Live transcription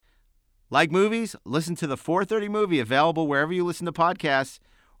Like movies? Listen to the 430 Movie, available wherever you listen to podcasts,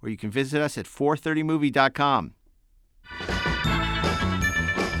 or you can visit us at 430movie.com.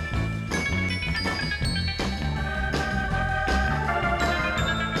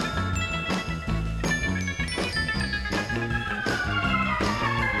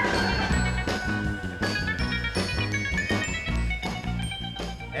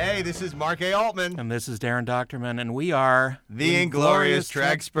 Hey, this is Mark A. Altman. And this is Darren Doctorman, and we are the Inglorious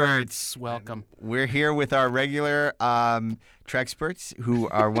Treksperts. Welcome. We're here with our regular Treksperts who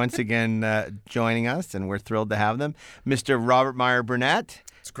are once again joining us, and we're thrilled to have them. Mr. Robert Meyer Burnett.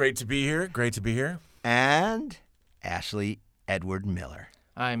 It's great to be here. Great to be here. And Ashley Edward Miller.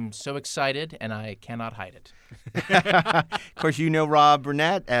 I'm so excited, and I cannot hide it. Of course, you know Rob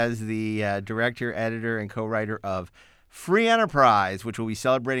Burnett as the director, editor, and co-writer of Free Enterprise, which will be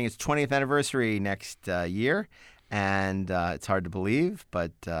celebrating its 20th anniversary next year. And it's hard to believe,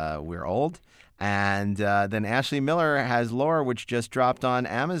 but we're old. And then Ashley Miller has Lore, which just dropped on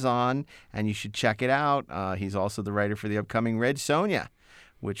Amazon, and you should check it out. He's also the writer for the upcoming Red Sonja,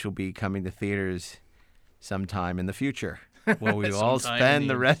 which will be coming to theaters sometime in the future. Where we all spend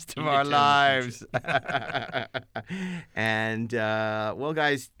the rest of our lives. And, well,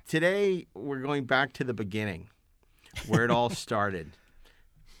 guys, today we're going back to the beginning, where it all started.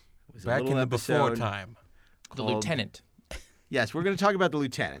 It was back in the before time. The Lieutenant. Yes, we're going to talk about the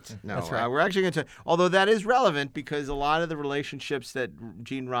Lieutenant. No, that's right. We're actually going to, although that is relevant because a lot of the relationships that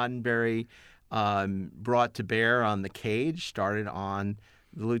Gene Roddenberry brought to bear on the Cage started on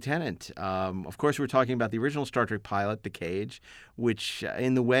the Lieutenant. Of course, we're talking about the original Star Trek pilot, The Cage, which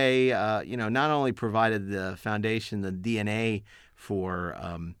in the way, not only provided the foundation, the DNA for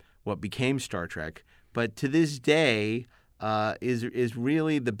what became Star Trek, but to this day is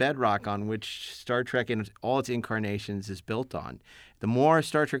really the bedrock on which Star Trek in all its incarnations is built on. The more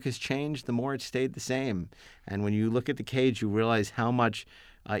Star Trek has changed, the more it stayed the same. And when you look at The Cage, you realize how much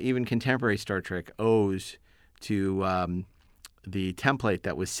even contemporary Star Trek owes to the template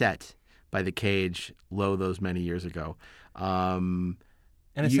that was set by The Cage those many years ago. And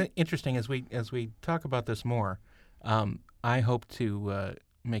it's interesting as we talk about this more. I hope to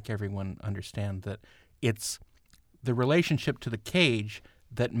make everyone understand that it's the relationship to The Cage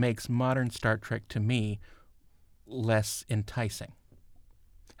that makes modern Star Trek, to me, less enticing.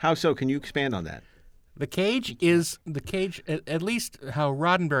 How so? Can you expand on that? The Cage, at least how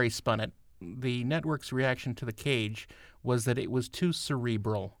Roddenberry spun it, the network's reaction to The Cage was that it was too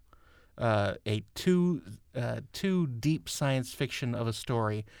cerebral, too deep science fiction of a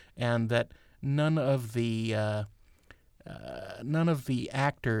story, and that none of the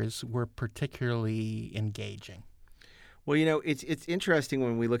actors were particularly engaging. Well, it's interesting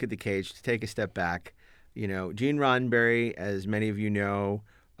when we look at The Cage to take a step back. Gene Roddenberry, as many of you know,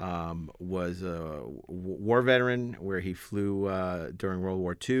 was a war veteran where he flew during World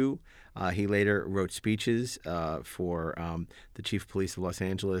War II. He later wrote speeches for the chief of police of Los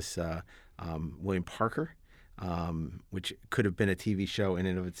Angeles, William Parker, which could have been a TV show in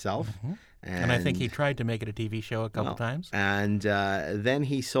and of itself. Mm-hmm. And I think he tried to make it a TV show a couple times. And then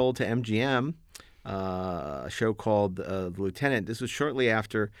he sold to MGM a show called The Lieutenant. This was shortly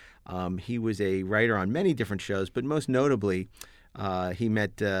after he was a writer on many different shows, but most notably, he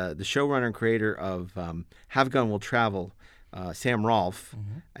met the showrunner and creator of Have Gun Will Travel, Sam Rolfe.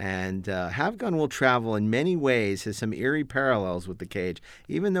 Mm-hmm. And Have Gun Will Travel in many ways has some eerie parallels with The Cage.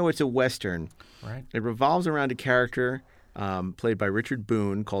 Even though it's a Western, right? It revolves around a character played by Richard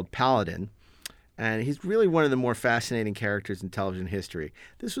Boone called Paladin. And he's really one of the more fascinating characters in television history.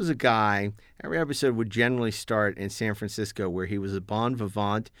 This was a guy, every episode would generally start in San Francisco, where he was a bon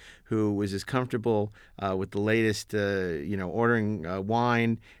vivant who was as comfortable with the latest, ordering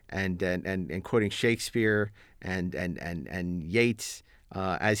wine and quoting Shakespeare and Yeats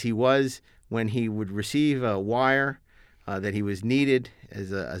as he was when he would receive a wire that he was needed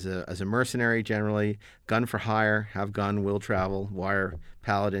as a mercenary, generally, gun for hire, have gun, will travel, wire,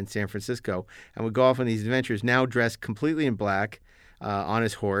 Paladin, San Francisco, and would go off on these adventures, now dressed completely in black on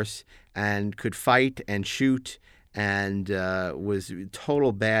his horse, and could fight and shoot, and was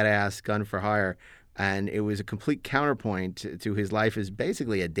total badass gun for hire. And it was a complete counterpoint to his life as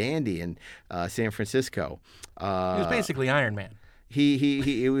basically a dandy in San Francisco. He was basically Iron Man.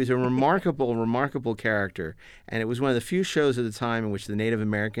 He was a remarkable character, and it was one of the few shows at the time in which the Native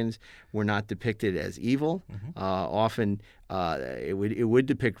Americans were not depicted as evil. Mm-hmm. Often, it would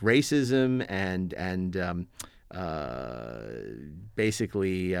depict racism and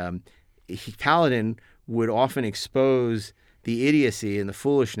basically, Paladin would often expose the idiocy and the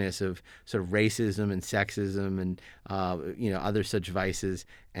foolishness of sort of racism and sexism and other such vices.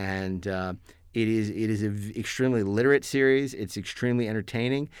 And it is an extremely literate series. It's extremely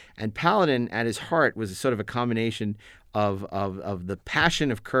entertaining. And Paladin, at his heart, was sort of a combination of the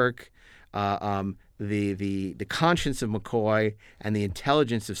passion of Kirk, the conscience of McCoy, and the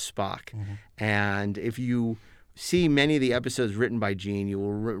intelligence of Spock. Mm-hmm. And if you see many of the episodes written by Gene, you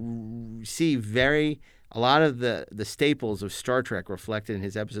will see a lot of the staples of Star Trek reflected in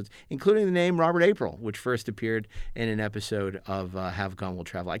his episodes, including the name Robert April, which first appeared in an episode of Have Gun Will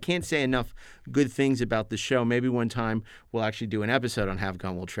Travel. I can't say enough good things about the show. Maybe one time we'll actually do an episode on Have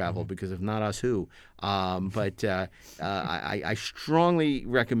Gun Will Travel, because if not us, who? But I strongly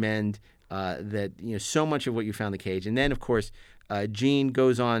recommend that so much of what you found in the cage. And then, of course, Gene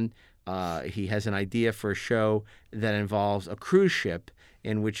goes on. He has an idea for a show that involves a cruise ship,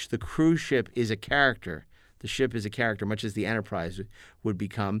 in which the cruise ship is a character. The ship is a character, much as the Enterprise would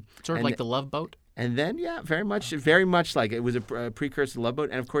become. Sort of like the Love Boat? And then, very much like it. It was a precursor to the Love Boat.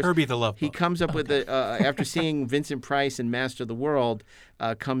 And, of course, Herbie the Love Boat. He comes up with, after seeing Vincent Price and Master of the World,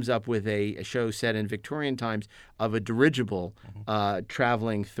 comes up with a show set in Victorian times of a dirigible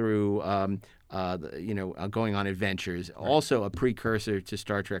traveling through, going on adventures. Right. Also a precursor to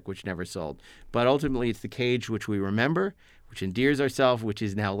Star Trek, which never sold. But ultimately, it's the cage which we remember, which endears ourselves, which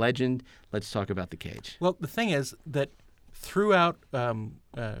is now legend. Let's talk about the cage. Well, the thing is that throughout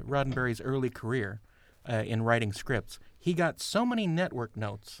Roddenberry's early career in writing scripts, he got so many network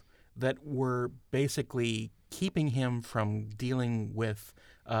notes that were basically keeping him from dealing with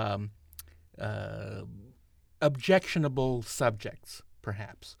objectionable subjects,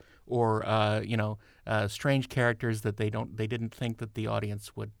 perhaps, or strange characters that they didn't think that the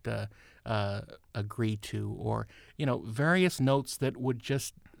audience would agree to, or various notes that would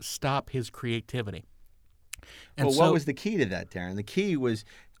just stop his creativity. And well, what was the key to that, Darren? The key was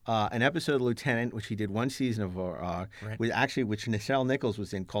an episode of Lieutenant, which he did one season of, which Nichelle Nichols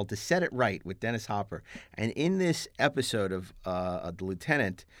was in, called "To Set It Right" with Dennis Hopper. And in this episode of The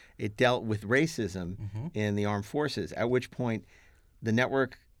Lieutenant, it dealt with racism in the armed forces. At which point, the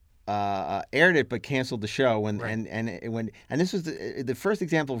network aired it but canceled the show and this was the first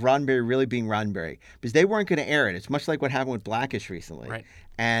example of Roddenberry really being Roddenberry, because they weren't going to air it. It's much like what happened with Blackish recently. Right.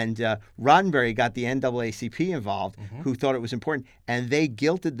 And Roddenberry got the NAACP involved, who thought it was important, and they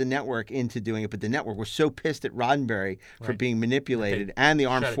guilted the network into doing it. But the network was so pissed at Roddenberry for being manipulated, and the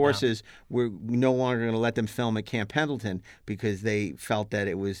armed forces were no longer going to let them film at Camp Pendleton because they felt that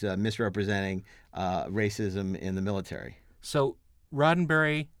it was misrepresenting racism in the military. So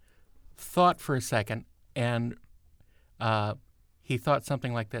Roddenberry thought for a second, and he thought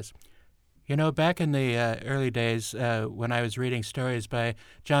something like this. Back in the early days when I was reading stories by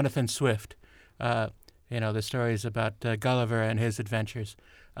Jonathan Swift, the stories about Gulliver and his adventures,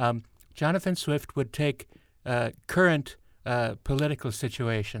 Jonathan Swift would take current political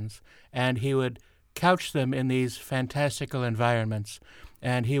situations and he would couch them in these fantastical environments.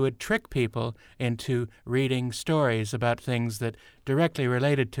 And he would trick people into reading stories about things that directly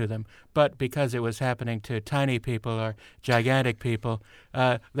related to them. But because it was happening to tiny people or gigantic people,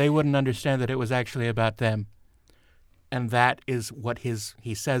 they wouldn't understand that it was actually about them. And that is what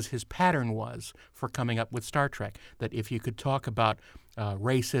he says his pattern was for coming up with Star Trek, that if you could talk about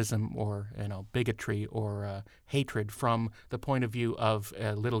racism or bigotry or hatred from the point of view of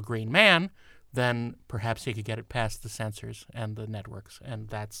a little green man, then perhaps he could get it past the censors and the networks, and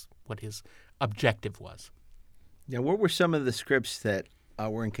that's what his objective was. Now, what were some of the scripts that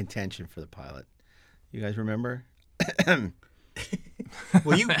were in contention for the pilot? You guys remember? Well,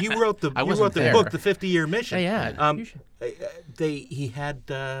 you wrote the book, The 50-Year Mission. Yeah. He had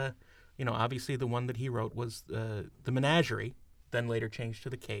obviously the one that he wrote was the Menagerie, then later changed to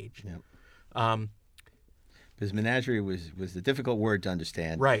the Cage. Yeah. Because menagerie was a difficult word to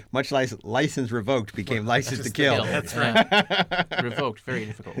understand. Right. Much like license revoked became license to kill. That's right. Revoked, very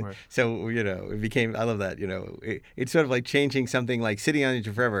difficult word. So, it became, I love that, it's sort of like changing something like City on the Edge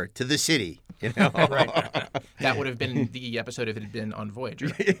of Forever to The City, Right. That would have been the episode if it had been on Voyager.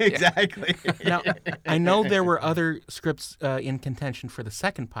 Exactly. Now, I know there were other scripts in contention for the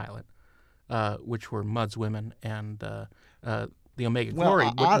second pilot, which were Mudd's Women and the Omega Glory.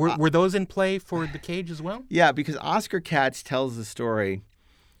 Were those in play for the Cage as well? Yeah, because Oscar Katz tells the story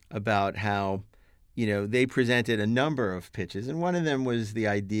about how, they presented a number of pitches, and one of them was the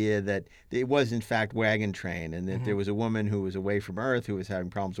idea that it was in fact Wagon Train, and that there was a woman who was away from Earth, who was having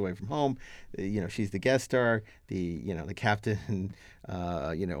problems away from home. She's the guest star. The captain,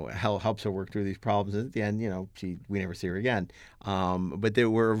 helps her work through these problems. And at the end, we never see her again. But there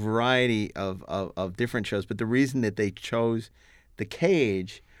were a variety of different shows. But the reason that they chose The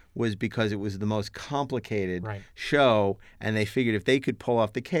Cage was because it was the most complicated show, and they figured if they could pull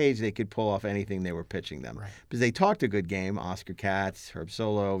off The Cage, they could pull off anything they were pitching them. Right. Because they talked a good game, Oscar Katz, Herb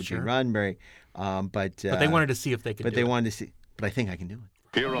Solow, Gene Roddenberry, but they wanted to see if they could do it. But they wanted to see, but I think I can do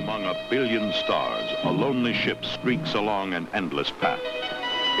it. Here among a billion stars, a lonely ship streaks along an endless path.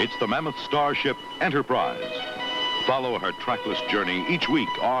 It's the mammoth starship Enterprise. Follow her trackless journey each week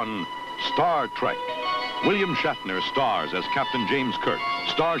on Star Trek. William Shatner stars as Captain James Kirk,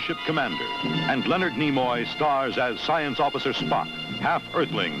 Starship Commander, and Leonard Nimoy stars as Science Officer Spock, half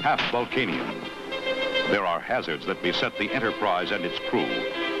Earthling, half Vulcanian. There are hazards that beset the Enterprise and its crew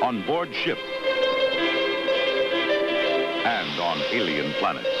on board ship and on alien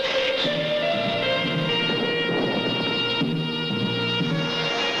planets.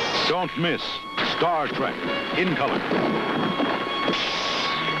 Don't miss Star Trek in color.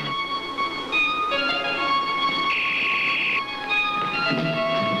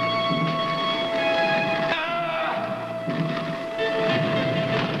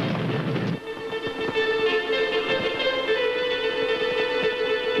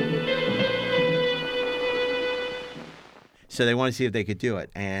 So they wanted to see if they could do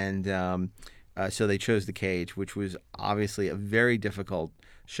it, and so they chose The Cage, which was obviously a very difficult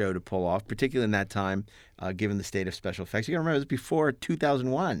show to pull off, particularly in that time, given the state of special effects. You got to remember, it was before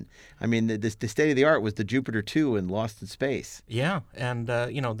 2001. I mean, the state of the art was the Jupiter 2 and Lost in Space. Yeah, and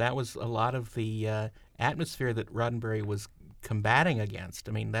that was a lot of the atmosphere that Roddenberry was combating against.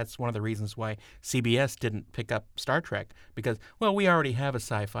 I mean, that's one of the reasons why CBS didn't pick up Star Trek, because, well, we already have a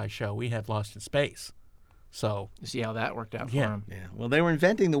sci-fi show. We had Lost in Space. So see how that worked out for him. Yeah. Well, they were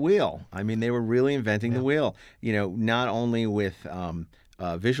inventing the wheel. I mean, they were really inventing the wheel. Not only with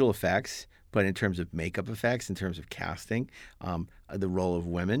visual effects, but in terms of makeup effects, in terms of casting, the role of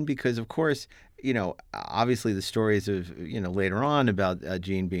women. Because of course, obviously the stories of later on about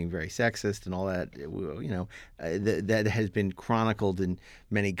Gene being very sexist and all that, that has been chronicled in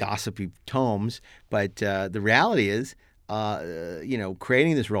many gossipy tomes. But the reality is,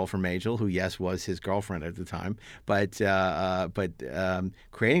 creating this role for Majel, who, yes, was his girlfriend at the time, but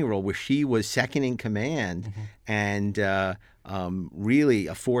creating a role where she was second in command and really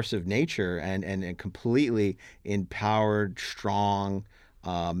a force of nature and completely empowered, strong,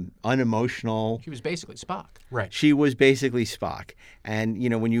 unemotional. She was basically Spock. Right. She was basically Spock. And,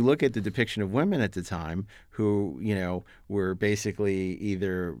 when you look at the depiction of women at the time who, were basically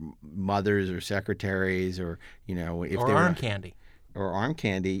either mothers or secretaries or, if they were arm candy. Or arm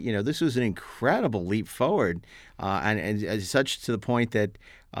candy, this was an incredible leap forward. And as such to the point that,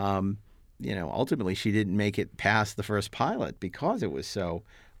 ultimately she didn't make it past the first pilot because it was so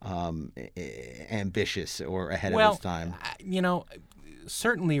ambitious or ahead of its time.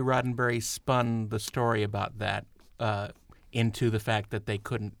 Certainly Roddenberry spun the story about that into the fact that they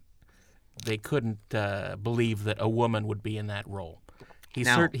couldn't believe that a woman would be in that role.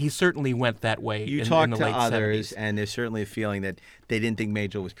 He certainly went that way in the late 70s. You talk to others, and there's certainly a feeling that they didn't think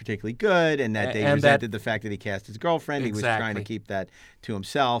Majel was particularly good, and that they resented the fact that he cast his girlfriend. Exactly. He was trying to keep that to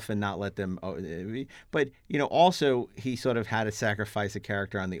himself and not let them. But also he sort of had to sacrifice a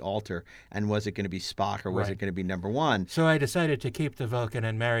character on the altar. And was it going to be Spock or was it going to be number one? So I decided to keep the Vulcan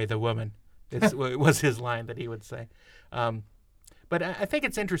and marry the woman. It was his line that he would say. But I think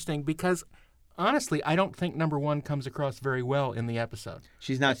it's interesting because, honestly, I don't think number one comes across very well in the episode.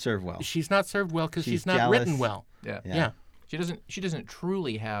 She's not served well. She's not served well because she's not jealous. written well. Yeah. She doesn't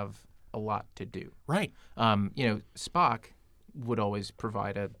truly have a lot to do. Right. Spock would always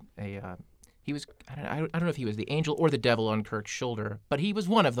provide he was, I don't know if he was the angel or the devil on Kirk's shoulder, but he was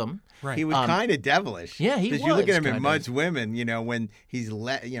one of them. Right. He was kind of devilish. Yeah, he was. Because you look at him in Mud's Women, when he's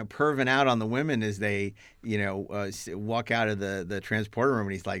perving out on the women as they, walk out of the transporter room,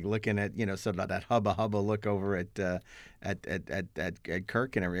 and he's like looking at, sort of that hubba look over at Kirk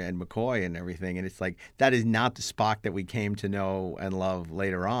and McCoy and everything, and it's like that is not the Spock that we came to know and love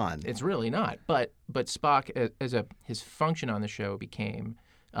later on. It's really not. But Spock, his function on the show became.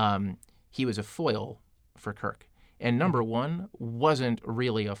 He was a foil for Kirk. And number one wasn't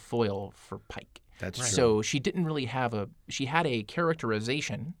really a foil for Pike. That's true. So she didn't really she had a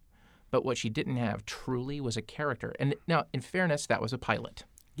characterization, but what she didn't have truly was a character. And now, in fairness, that was a pilot.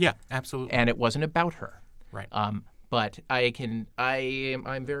 Yeah, absolutely. And it wasn't about her. Right. But I'm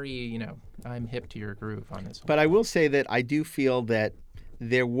very, I'm hip to your groove on this one. But I will say that I do feel that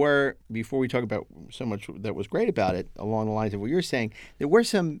there were, before we talk about so much that was great about it, along the lines of what you're saying, there were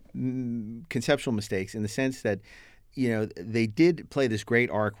some conceptual mistakes in the sense that, they did play this great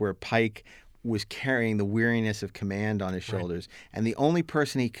arc where Pike was carrying the weariness of command on his shoulders, and the only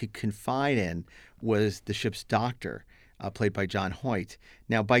person he could confide in was the ship's doctor, played by John Hoyt.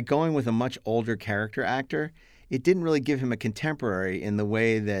 Now, by going with a much older character actor, it didn't really give him a contemporary in the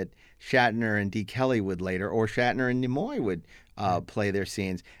way that Shatner and D. Kelly would later, or Shatner and Nimoy would play their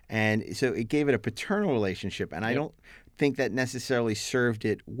scenes. And so it gave it a paternal relationship, and I don't think that necessarily served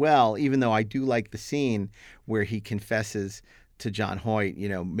it well, even though I do like the scene where he confesses to John Hoyt,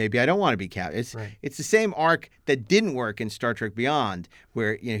 maybe I don't want to be captain. It's the same arc that didn't work in Star Trek Beyond,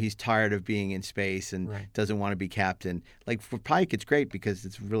 where he's tired of being in space and doesn't want to be captain. Like for Pike, it's great because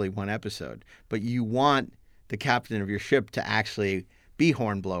it's really one episode, but you want the captain of your ship to actually be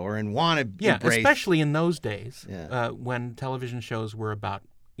Hornblower and want to embrace. Especially in those days when television shows were about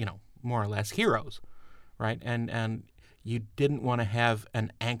more or less heroes, right? And you didn't want to have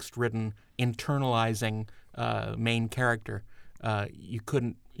an angst-ridden, internalizing main character. You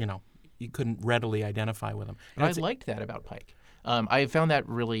couldn't readily identify with him. And I liked that about Pike. I found that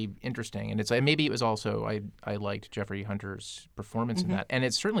really interesting, and maybe it was also I liked Jeffrey Hunter's performance in that, and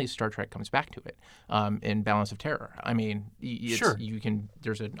it's certainly Star Trek comes back to it in Balance of Terror. I mean,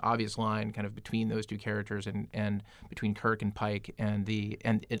 there's an obvious line kind of between those two characters and between Kirk and Pike, and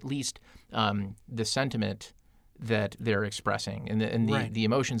at least the sentiment that they're expressing and the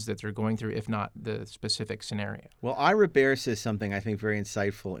emotions that they're going through, if not the specific scenario. Well, Ira Bear says something I think very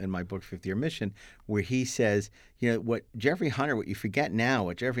insightful in my book, 50 Year Mission, where he says, what Jeffrey Hunter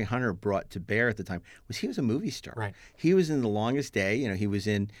brought to bear at the time was he was a movie star. Right. He was in The Longest Day. He was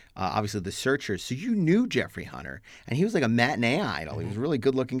in, obviously, The Searchers. So you knew Jeffrey Hunter. And he was like a matinee idol. He was a really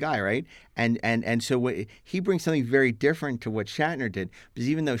good-looking guy, right? And so he brings something very different to what Shatner did. Because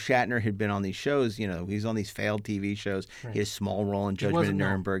even though Shatner had been on these shows, he was on these failed TV shows. He had a small role in Judgment at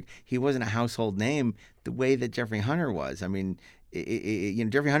Nuremberg. He wasn't a household name the way that Jeffrey Hunter was. I mean,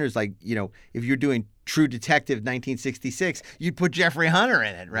 Jeffrey Hunter's like, if you're doing True Detective 1966, you'd put Jeffrey Hunter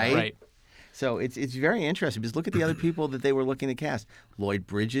in it, right? Right. So it's very interesting because look at the other people that they were looking to cast. Lloyd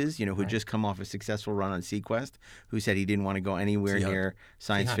Bridges, who had just come off a successful run on Sequest, who said he didn't want to go anywhere near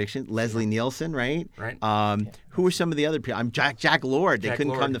science fiction. Leslie Nielsen, right? Right. Who were some of the other people? Jack Lord. They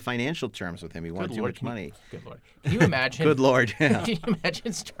couldn't come to financial terms with him. He wanted too much money. Good Lord. Can you imagine? Good Lord. Yeah. Can you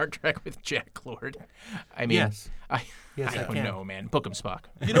imagine Star Trek with Jack Lord? I mean, yes. I don't know, man. Book him, Spock.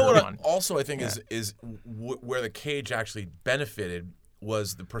 You know what? I think is where the Cage actually benefited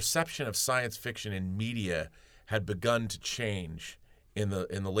was the perception of science fiction in media had begun to change in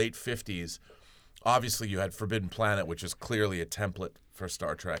the late 50s. Obviously, you had Forbidden Planet, which is clearly a template for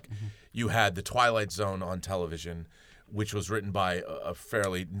Star Trek. Mm-hmm. You had The Twilight Zone on television, which was written by a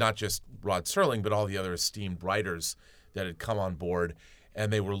fairly, not just Rod Serling, but all the other esteemed writers that had come on board.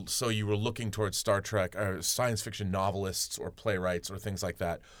 And you were looking towards Star Trek, or science fiction novelists or playwrights or things like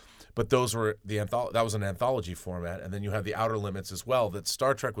that. But those were that was an anthology format, and then you had the Outer Limits as well. That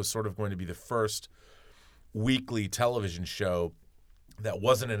Star Trek was sort of going to be the first weekly television show that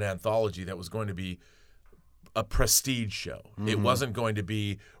wasn't an anthology, that was going to be a prestige show. Mm-hmm. It wasn't going to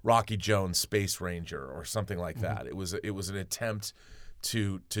be Rocky Jones Space Ranger or something like that. It was an attempt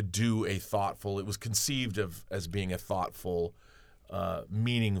to do a thoughtful. It was conceived of as being a thoughtful,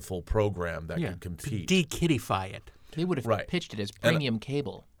 meaningful program that could compete. De-kiddify it. They would have pitched it as premium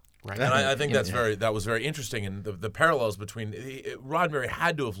cable. Right. And I think that was very interesting, and the parallels between Roddenberry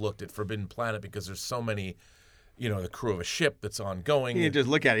had to have looked at Forbidden Planet because there's so many, the crew of a ship that's ongoing. You just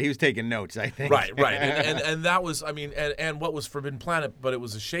look at it. He was taking notes, I think. Right, and that was, and what was Forbidden Planet? But it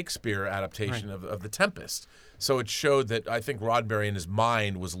was a Shakespeare adaptation of The Tempest. So it showed that I think Roddenberry in his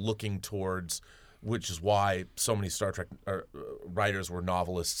mind was looking towards, which is why so many Star Trek writers were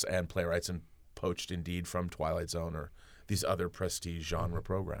novelists and playwrights and poached indeed from Twilight Zone or these other prestige genre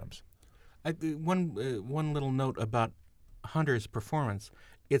programs. One little note about Hunter's performance.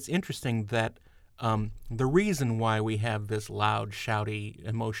 It's interesting that the reason why we have this loud, shouty,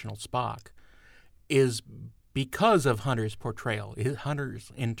 emotional Spock is because of Hunter's portrayal.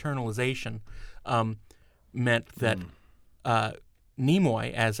 Hunter's internalization meant that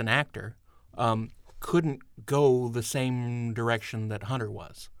Nimoy, as an actor, couldn't go the same direction that Hunter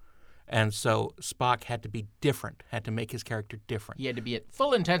was. And so Spock had to be different, had to make his character different. He had to be at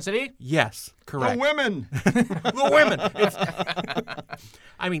full intensity. Yes, correct. The women! The women!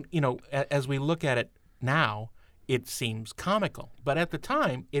 I mean, as we look at it now, it seems comical. But at the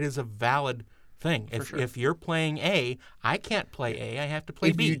time, it is a valid thing. If you're playing A, I can't play A. I have to play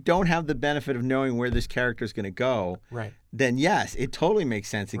if B. If you don't have the benefit of knowing where this character is going to go, right, then yes, it totally makes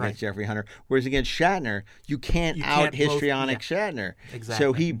sense against Jeffrey Hunter. Whereas against Shatner, you can't histrionic Shatner. Exactly.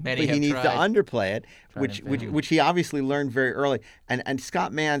 So he needs to underplay it, which he obviously learned very early. And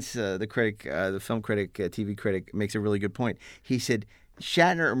Scott Mantz, the critic, the film critic, TV critic, makes a really good point. He said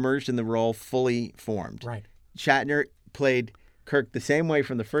Shatner emerged in the role fully formed. Right. Shatner played Kirk the same way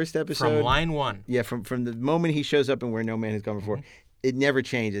from the first episode. From line one. Yeah, from the moment he shows up in Where No Man Has Gone Before. Mm-hmm. It never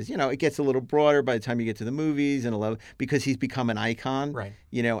changes. It gets a little broader by the time you get to the movies because he's become an icon. Right.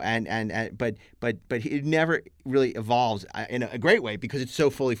 But it never really evolves in a great way because it's so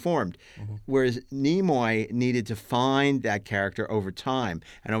fully formed. Mm-hmm. Whereas Nimoy needed to find that character over time.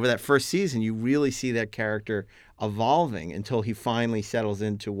 And over that first season, you really see that character evolving until he finally settles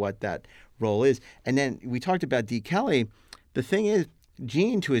into what that role is. And then we talked about D. Kelly. The thing is,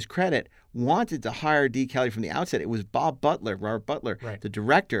 Gene, to his credit, wanted to hire D. Kelly from the outset. It was Robert Butler, the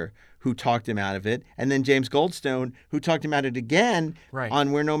director, who talked him out of it, and then James Goldstone, who talked him out of it again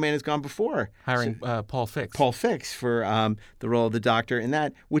on Where No Man Has Gone Before. Hiring Paul Fix. Paul Fix for the role of the Doctor in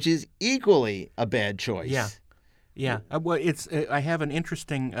that, which is equally a bad choice. Yeah. Well, I have an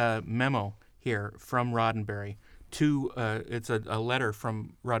interesting memo here from Roddenberry it's a letter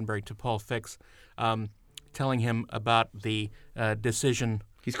from Roddenberry to Paul Fix, telling him about the decision.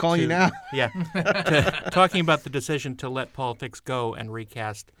 He's calling you now? Yeah. Talking about the decision to let Paul Fix go and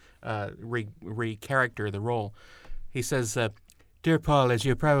recast, re-character the role. He says, Dear Paul, as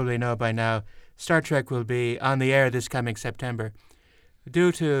you probably know by now, Star Trek will be on the air this coming September.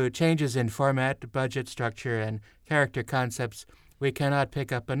 Due to changes in format, budget structure, and character concepts, we cannot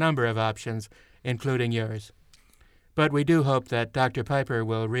pick up a number of options, including yours. But we do hope that Dr. Piper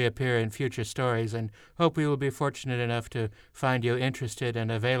will reappear in future stories and hope we will be fortunate enough to find you interested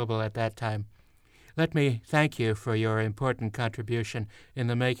and available at that time. Let me thank you for your important contribution in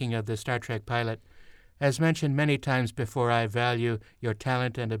the making of the Star Trek pilot. As mentioned many times before, I value your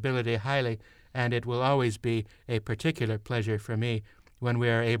talent and ability highly, and it will always be a particular pleasure for me when we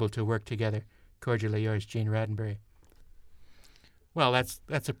are able to work together. Cordially yours, Gene Roddenberry. Well,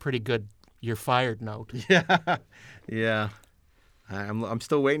 that's a pretty good "you're fired" note. Yeah. I'm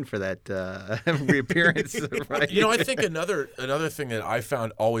still waiting for that reappearance. Right? I think another thing that I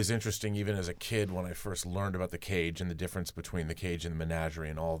found always interesting, even as a kid, when I first learned about the Cage and the difference between the Cage and the Menagerie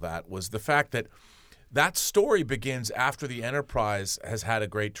and all that, was the fact that story begins after the Enterprise has had a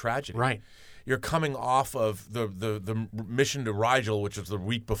great tragedy. Right. You're coming off of the mission to Rigel, which was the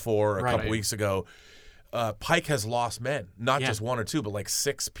week before, a couple weeks ago. Pike has lost men, not just one or two, but like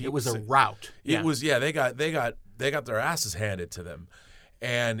 6 people. It was a rout. It was they got their asses handed to them,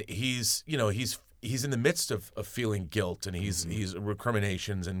 and he's in the midst of feeling guilt, and he's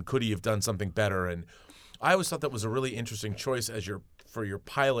recriminations, and could he have done something better? And I always thought that was a really interesting choice for your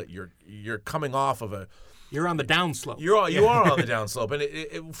pilot. You're coming off of You're on the downslope. You are on the downslope, and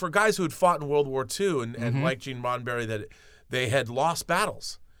it, for guys who had fought in World War II and like Gene Roddenberry, that they had lost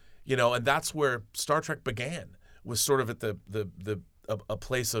battles. And that's where Star Trek began, was sort of at a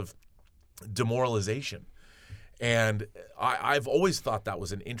place of demoralization. And I've always thought that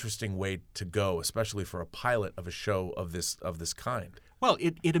was an interesting way to go, especially for a pilot of a show of this kind. Well,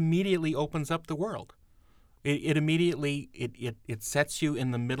 it immediately opens up the world. It immediately sets you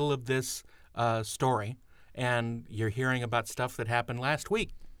in the middle of this story, and you're hearing about stuff that happened last week,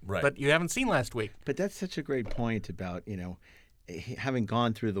 but you haven't seen last week. But that's such a great point about having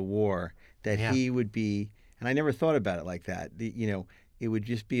gone through the war, that he would be, and I never thought about it like that. It would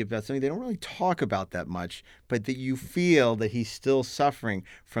just be about something they don't really talk about that much, but that you feel that he's still suffering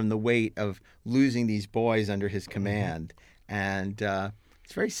from the weight of losing these boys under his command. And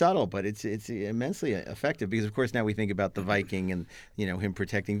it's very subtle, but it's immensely effective because, of course, now we think about the Viking and him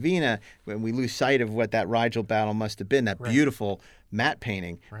protecting Vina, when we lose sight of what that Rigel battle must have been, that beautiful matte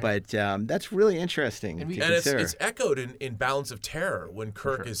painting. But that's really interesting to consider. It's echoed in Balance of Terror when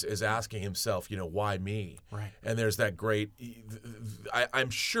Kirk is asking himself, why me? Right. And there's that great. I'm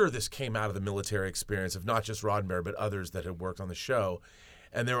sure this came out of the military experience of not just Roddenberry but others that had worked on the show.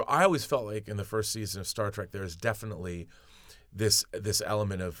 And I always felt like in the first season of Star Trek there's definitely this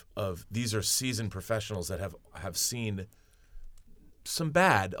element of these are seasoned professionals that have seen some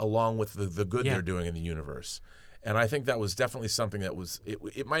bad along with the good they're doing in the universe. And I think that was definitely something that was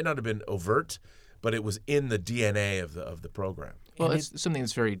it might not have been overt, but it was in the DNA of the program. Well, it's something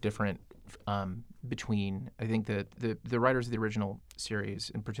that's very different between, I think, the writers of the original series,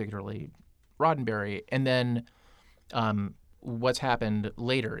 and particularly Roddenberry, and then what's happened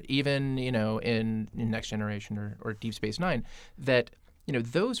later, even in Next Generation or Deep Space Nine, that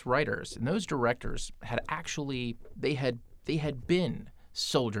those writers and those directors had actually they had been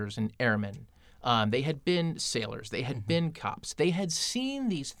soldiers and airmen. They had been sailors. They had been cops. They had seen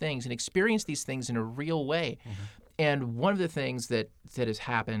these things and experienced these things in a real way. And one of the things that has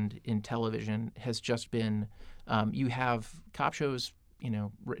happened in television has just been you have cop shows,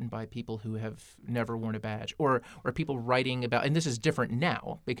 written by people who have never worn a badge, or people writing about, and this is different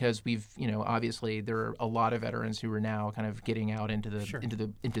now because we've, obviously there are a lot of veterans who are now kind of getting out into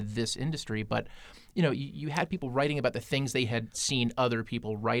this industry, but you had people writing about the things they had seen other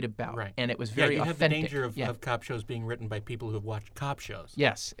people write about, right. And it was very you authentic. have the danger of cop shows being written by people who have watched cop shows.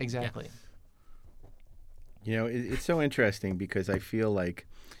 Yes, exactly. Yeah. It's so interesting because I feel like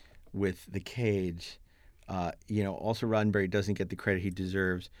with The Cage, also Roddenberry doesn't get the credit he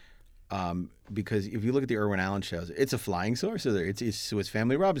deserves because if you look at the Irwin Allen shows, it's a flying saucer. It's Swiss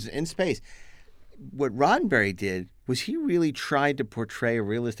Family Robinson in space. What Roddenberry did was he really tried to portray a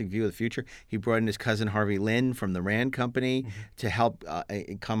realistic view of the future. He brought in his cousin Harvey Lin from the Rand Company to help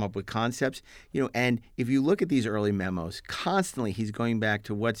come up with concepts. And if you look at these early memos, constantly he's going back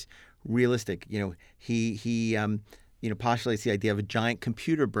to what's realistic. He postulates the idea of a giant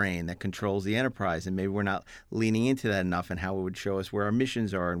computer brain that controls the Enterprise, and maybe we're not leaning into that enough, and how it would show us where our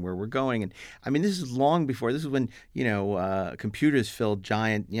missions are and where we're going. And I mean, this is long before. This is when computers filled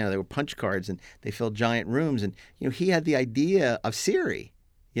giant. They were punch cards, and they filled giant rooms. And he had the idea of Siri.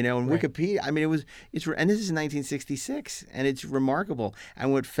 And right. Wikipedia. I mean, and this is 1966, and it's remarkable.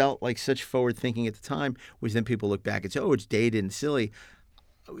 And what felt like such forward thinking at the time was then people look back and say, "Oh, it's dated and silly."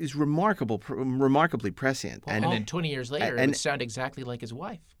 It was remarkably prescient. And then 20 years later, it would sound exactly like his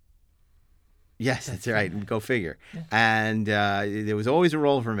wife. Yes, that's right. Go figure. Yeah. And there was always a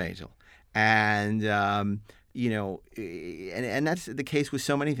role for Majel. And, and that's the case with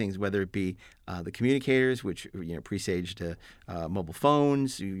so many things, whether it be the communicators, which, presaged mobile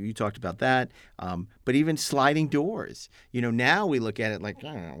phones. You talked about that. But even sliding doors. Now we look at it like,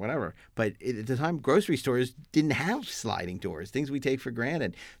 I don't know, whatever. But at the time, grocery stores didn't have sliding doors, things we take for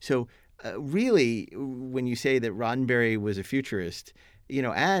granted. So really, when you say that Roddenberry was a futurist,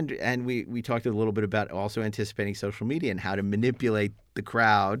 and we talked a little bit about also anticipating social media and how to manipulate the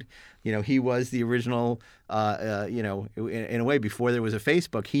crowd. He was the original, in a way, before there was a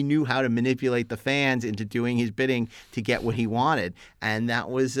Facebook, he knew how to manipulate the fans into doing his bidding to get what he wanted. And that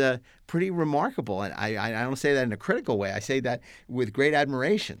was pretty remarkable. And I don't say that in a critical way. I say that with great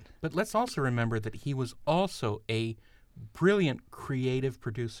admiration. But let's also remember that he was also a brilliant creative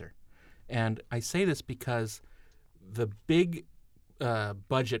producer. And I say this because the big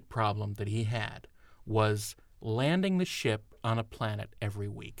budget problem that he had was landing the ship on a planet every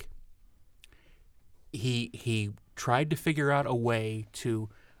week. He tried to figure out a way to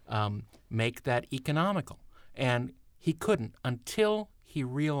make that economical, and he couldn't until he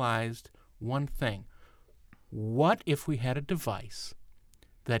realized one thing. What if we had a device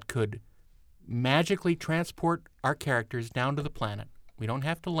that could magically transport our characters down to the planet? We don't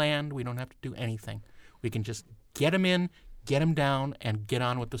have to land. We don't have to do anything. We can just get them in, get them down, and get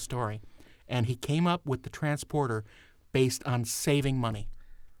on with the story. And he came up with the transporter based on saving money.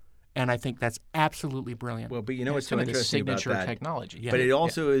 And I think that's absolutely brilliant. Well, but what's so some of the interesting about signature that? technology. Yeah. But it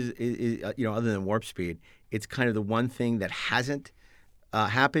also is other than warp speed, it's kind of the one thing that hasn't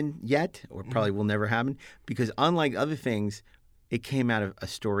happened yet, or probably will never happen, because unlike other things, it came out of a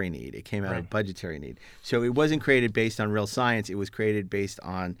story need. It came out of budgetary need. So it wasn't created based on real science. It was created based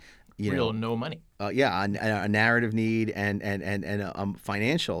on no money. A narrative need and a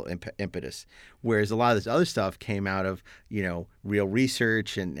financial impetus. Whereas a lot of this other stuff came out of, real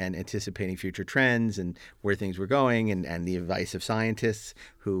research and anticipating future trends and where things were going and the advice of scientists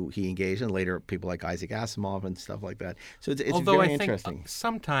who he engaged in, later people like Isaac Asimov and stuff like that. So it's Although very I think interesting.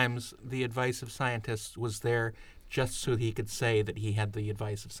 Sometimes the advice of scientists was there just so he could say that he had the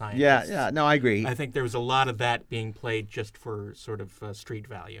advice of scientists. Yeah, no, I agree. I think there was a lot of that being played just for sort of street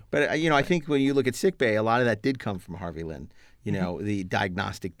value. But, I think when you look at sickbay, a lot of that did come from Harvey Lin, the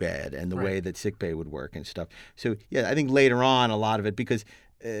diagnostic bed and the way that sickbay would work and stuff. So, I think later on a lot of it, because,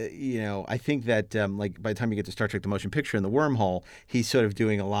 I think that like by the time you get to Star Trek The Motion Picture and The Wormhole, he's sort of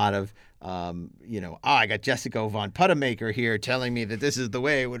doing a lot of, I got Jessica von Puttermaker here telling me that this is the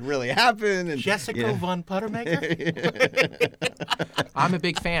way it would really happen. And, Jessica von Puttermaker? I'm a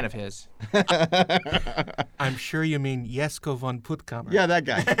big fan of his. I'm sure you mean Jesko von Puttkammer. Yeah, that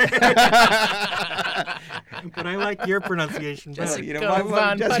guy. But I like your pronunciation better. Jessica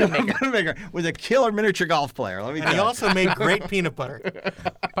von Puttermaker was a killer miniature golf player. Let me tell And he you. also made great peanut butter.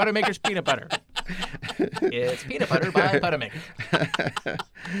 Puttermaker's peanut butter. It's peanut butter by Buttermilk.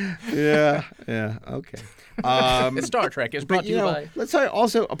 Yeah, okay. Star Trek is brought But to you by. let's talk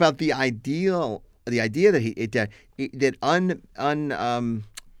also about the idea that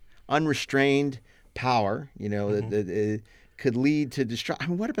unrestrained power, that could lead to destruction. I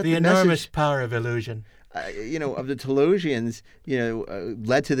mean, what about The the enormous message, power of illusion. of the Telosians,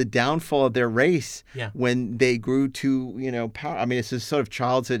 led to the downfall of their race when they grew to, power. I mean, it's this sort of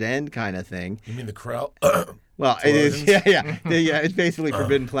childhood end kind of thing. You mean the Krell? Well, it is, yeah. It's basically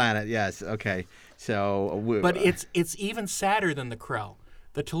Forbidden Planet. Yes, okay. So, But it's even sadder than the Krell.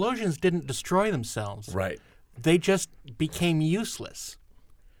 The Telosians didn't destroy themselves. Right. They just became useless.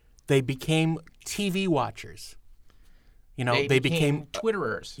 They became TV watchers. They became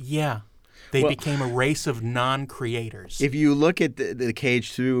Twitterers. Yeah. They became a race of non-creators. If you look at the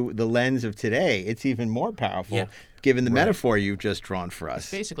cage through the lens of today, it's even more powerful, given the metaphor you've just drawn for us.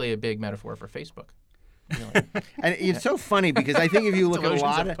 It's basically a big metaphor for Facebook. And it's so funny because I think if you look at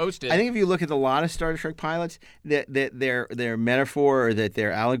a lot of Star Trek pilots, that their metaphor or that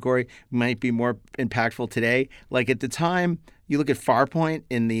their allegory might be more impactful today. Like at the time, you look at Farpoint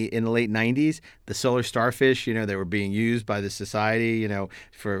in the late '90s, the solar starfish. They were being used by the society,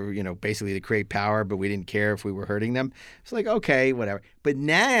 for basically to create power, but we didn't care if we were hurting them. It's like, okay, whatever. But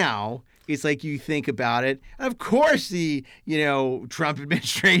now it's like you think about it. Of course, the Trump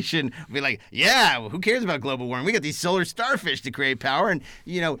administration will be like, yeah, well, who cares about global warming? We got these solar starfish to create power, and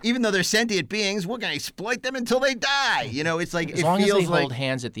even though they're sentient beings, we're going to exploit them until they die. It's like as long as they hold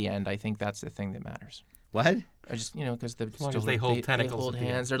hands at the end, I think that's the thing that matters. What? I just because as long as they hold tentacles, they hold at the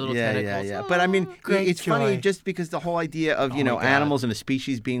hands, end. their little tentacles. Yeah. But I mean, it's joy. funny just because the whole idea of animals and a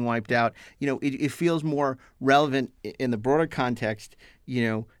species being wiped out, it feels more relevant in the broader context,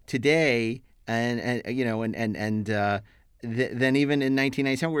 today, than even in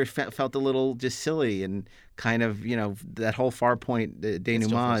 1997, where it felt a little just silly and kind of that whole Farpoint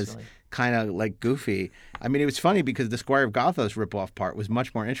denouement is kind of like goofy. I mean, it was funny because the Squire of Gothos ripoff part was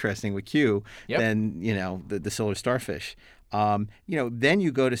much more interesting with Q than the solar starfish. Then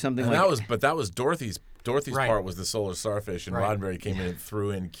you go to something and like that was Dorothy's part was the solar starfish, and Roddenberry came in and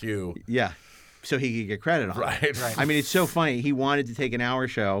threw in Q. Yeah. So he could get credit on it. Right. I mean, it's so funny. He wanted to take an hour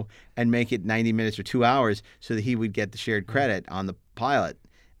show and make it 90 minutes or 2 hours so that he would get the shared credit on the pilot,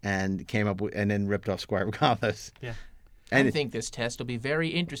 and came up with, and then ripped off Squire of Gothos. Yeah. And I think this test will be very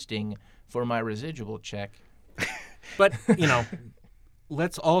interesting for my residual check. But,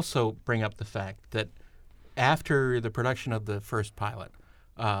 let's also bring up the fact that after the production of the first pilot,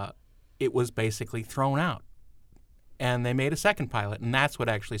 it was basically thrown out. And they made a second pilot, and that's what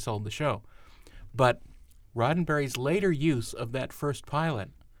actually sold the show. But Roddenberry's later use of that first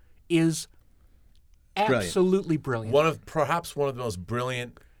pilot is absolutely brilliant. Perhaps one of the most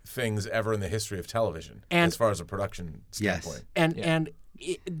brilliant things ever in the history of television, as far as a production standpoint. And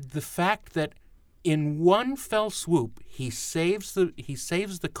the fact that in one fell swoop he saves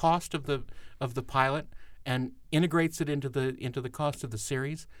the cost of the pilot and integrates it into the cost of the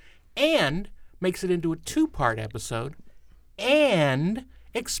series, and makes it into a 2-part episode, and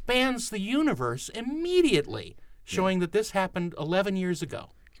expands the universe immediately, showing that this happened 11 years ago.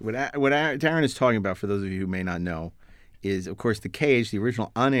 what Darren is talking about, for those of you who may not know, is, of course, The Cage, the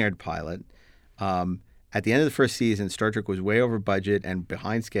original unaired pilot. At the end of the first season, Star Trek was way over budget and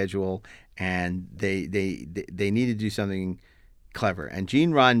behind schedule, and they needed to do something clever. And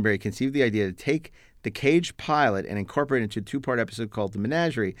Gene Roddenberry conceived the idea to take the Cage pilot and incorporate it into a 2-part episode called The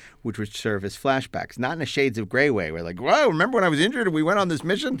Menagerie, which would serve as flashbacks, not in a Shades of Grey way. We're like, whoa, remember when I was injured and we went on this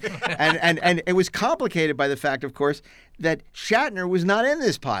mission? and it was complicated by the fact, of course, that Shatner was not in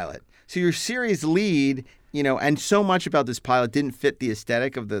this pilot. So your series lead, and so much about this pilot didn't fit the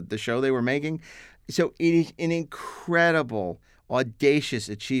aesthetic of the show they were making. So it is an incredible, audacious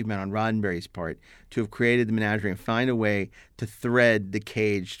achievement on Roddenberry's part to have created the Menagerie and find a way to thread the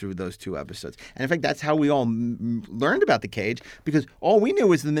Cage through those 2 episodes. And in fact, that's how we all learned about the Cage, because all we knew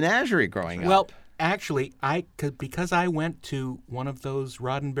was the Menagerie growing up. Well, actually, because I went to one of those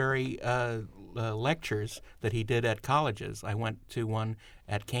Roddenberry lectures that he did at colleges. I went to one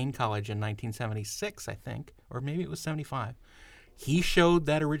at Kane College in 1976, I think, or maybe it was 75. He showed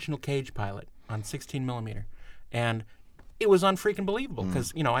that original Cage pilot on 16 millimeter, and it was unfreaking believable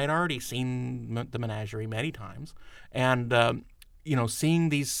because I had already seen the Menagerie many times, and seeing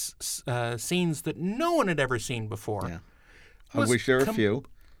these scenes that no one had ever seen before. Yeah. I wish there were a few.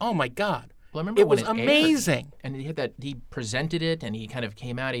 Oh my God! Well, I remember it when was aired, amazing. and he presented it, and he kind of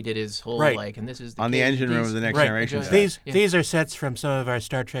came out. He did his whole Right. and this is on the engine room of the Next Right. Generation. Enjoy set. These are sets from some of our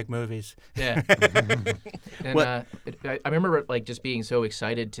Star Trek movies. Yeah. And I remember just being so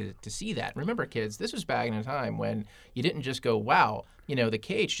excited to see that. Remember, kids, this was back in a time when you didn't just go, wow, The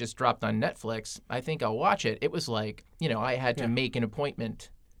Cage just dropped on Netflix. I think I'll watch it. It was like, I had to make an appointment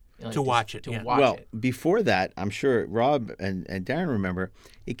to watch it. Well, before that, I'm sure Rob and Darren remember,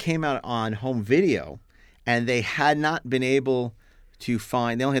 it came out on home video, and they had not been able to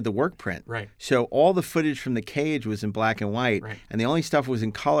find. They only had the work print. Right. So all the footage from The Cage was in black and white, Right. and the only stuff was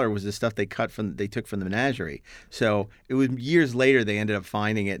in color was the stuff they took from the menagerie. So it was years later they ended up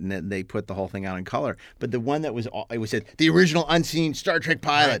finding it, and then they put the whole thing out in color. But the one that was the original unseen Star Trek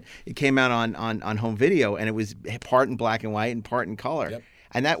pilot. Right. It came out on home video, and it was part in black and white and part in color. Yep.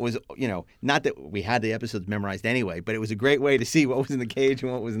 And that was, not that we had the episodes memorized anyway, but it was a great way to see what was in The Cage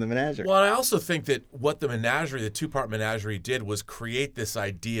and what was in the menagerie. Well, I also think that what the two-part menagerie did was create this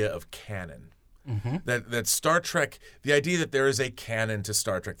idea of canon. Mm-hmm. That Star Trek, the idea that there is a canon to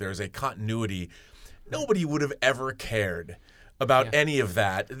Star Trek, there is a continuity. Nobody would have ever cared about any of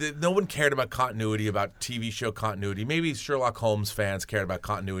that. No one cared about continuity, about TV show continuity. Maybe Sherlock Holmes fans cared about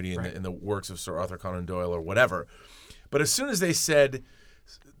continuity in the works of Sir Arthur Conan Doyle or whatever. But as soon as they said,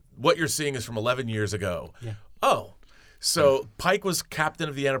 what you're seeing is from 11 years ago. Yeah. Oh, so Pike was captain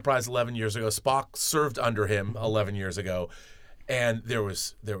of the Enterprise 11 years ago. Spock served under him 11 years ago. And there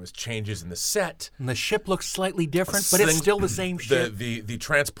was changes in the set. And the ship looks slightly different, but it's still the same ship. The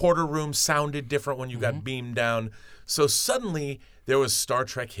transporter room sounded different when you got beamed down. So suddenly there was Star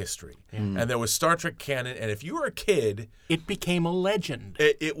Trek history. And there was Star Trek canon. And if you were a kid... It became a legend.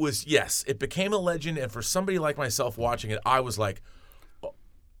 It became a legend. And for somebody like myself watching it, I was like...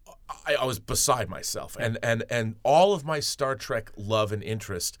 I was beside myself. And all of my Star Trek love and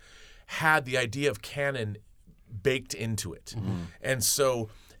interest had the idea of canon baked into it. Mm-hmm. And so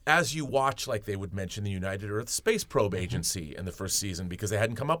as you watch, like they would mention the United Earth Space Probe Agency in the first season because they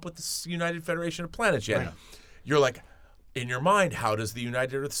hadn't come up with the United Federation of Planets yet. Right. You're like, in your mind, how does the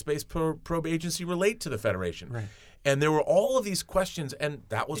United Earth Space Probe Agency relate to the Federation? Right. And there were all of these questions, and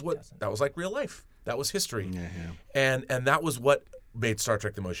that was like real life. That was history. Yeah. And that was what made Star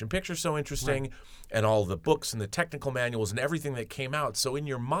Trek the Motion Picture so interesting, and all the books and the technical manuals and everything that came out. So in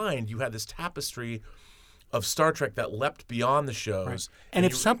your mind, you had this tapestry of Star Trek that leapt beyond the shows. Right. And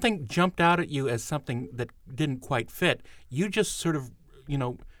if something jumped out at you as something that didn't quite fit, you just sort of,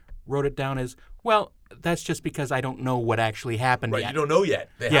 wrote it down as, well, that's just because I don't know what actually happened yet. You don't know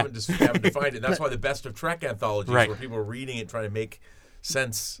yet. They haven't defined it. That's why the Best of Trek anthologies, where people are reading it, trying to make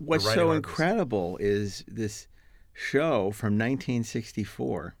sense. What's so incredible is this show from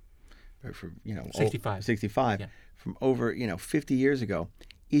 1964, or from 65, from over 50 years ago,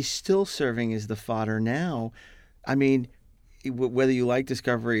 is still serving as the fodder now. I mean, whether you like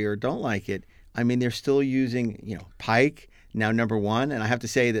Discovery or don't like it, I mean, they're still using Pike now number one, and I have to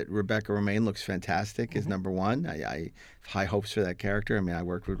say that Rebecca Romijn looks fantastic as number one. I have high hopes for that character. I mean, I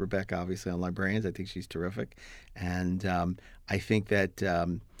worked with Rebecca obviously on Librarians. I think she's terrific, and I think that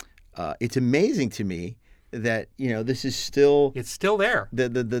it's amazing to me that this is still there.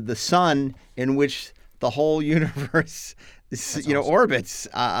 The sun in which the whole universe orbits.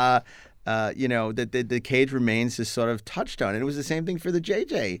 That the Cage remains this sort of touchstone, and it was the same thing for the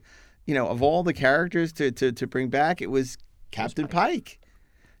JJ. Of all the characters to bring back, it was Captain Pike.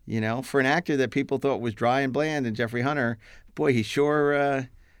 For an actor that people thought was dry and bland, and Jeffrey Hunter, boy, he sure.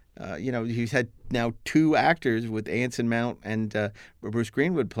 He's had now two actors with Anson Mount and Bruce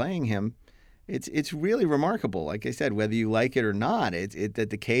Greenwood playing him. It's really remarkable. Like I said, whether you like it or not, that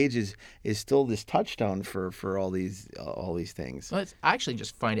the Cage is still this touchstone for all these things. Well, I actually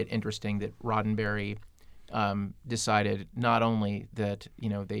just find it interesting that Roddenberry decided not only that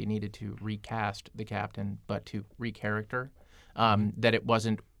they needed to recast the captain, but to recharacter. That it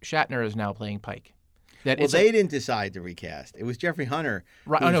wasn't Shatner is now playing Pike. They didn't decide to recast. It was Jeffrey Hunter,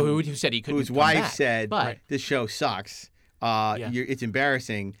 who said he couldn't. Whose wife said, "This show sucks. It's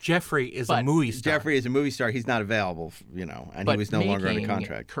embarrassing." Jeffrey is a movie star. Jeffrey is a movie star. He's not available, and he was no longer under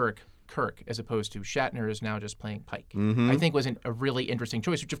contract. Kirk, as opposed to Shatner, is now just playing Pike. Mm-hmm. I think was a really interesting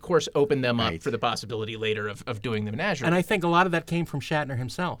choice, which of course opened them up for the possibility later of doing the menagerie. And I think a lot of that came from Shatner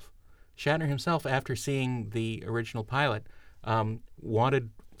himself. Shatner himself, after seeing the original pilot,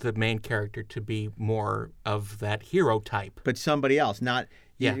 wanted the main character to be more of that hero type. But somebody else, not...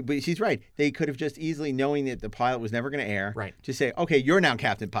 Yeah. But she's right. They could have just easily, knowing that the pilot was never going to air, just say, okay, you're now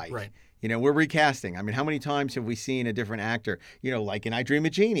Captain Pike. Right. You know, we're recasting. I mean, how many times have we seen a different actor? You know, like in I Dream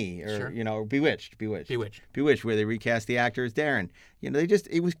of Jeannie, or Sure. you know, Bewitched, where they recast the actor as Darren. You know,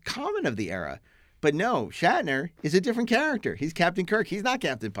 it was common of the era. But no, Shatner is a different character. He's Captain Kirk. He's not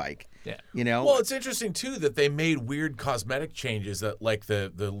Captain Pike. Yeah. You know. Well, it's interesting too that they made weird cosmetic changes that, like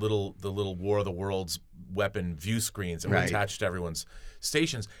the little War of the Worlds weapon view screens that were attached to everyone's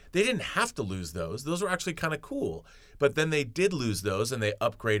stations. They didn't have to lose those. Those were actually kind of cool. But then they did lose those, and they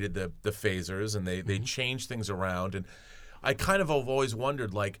upgraded the phasers, and they changed things around. And I kind of have always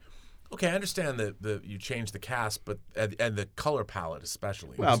wondered, like, okay, I understand that you changed the cast, but and the color palette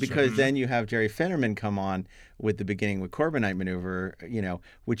especially. Well, because then you have Jerry Finnerman come on with the beginning with Corbinite Maneuver, you know,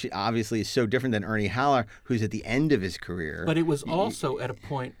 which obviously is so different than Ernie Haller, who's at the end of his career. But it was also at a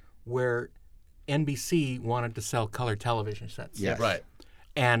point where NBC wanted to sell color television sets. Yes. Right.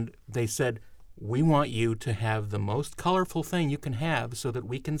 And they said, we want you to have the most colorful thing you can have so that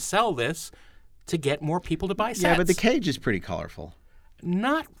we can sell this to get more people to buy sets. Yeah, but the cage is pretty colorful.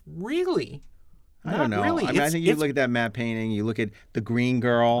 Not really. I don't know. Really. I mean, I think you look at that matte painting, you look at the Green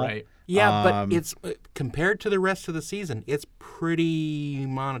Girl. Right. Yeah, but it's compared to the rest of the season, it's pretty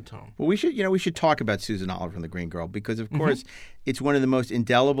monotone. Well, we should talk about Susan Oliver and the Green Girl because, of course, it's one of the most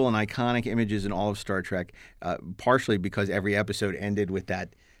indelible and iconic images in all of Star Trek. Partially because every episode ended with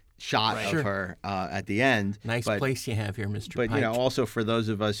that shot of her at the end. Nice place you have here, Mr. But Pike. you know, also for those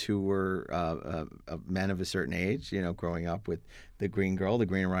of us who were men of a certain age, you know, growing up with the Green Girl, the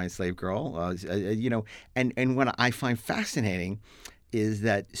Green Orion Slave Girl, you know, and what I find fascinating is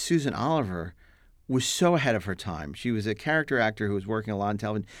that Susan Oliver was so ahead of her time. She was a character actor who was working a lot in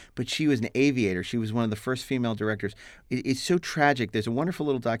television, but she was an aviator. She was one of the first female directors. It's so tragic. There's a wonderful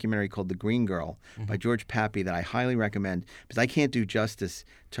little documentary called The Green Girl by George Pappy that I highly recommend because I can't do justice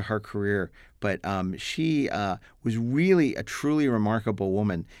to her career. But she was really a truly remarkable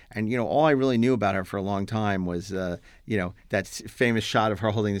woman. And, you know, all I really knew about her for a long time was, you know, that famous shot of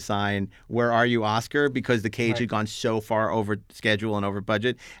her holding the sign, "Where are you, Oscar?" Because the cage had gone so far over schedule and over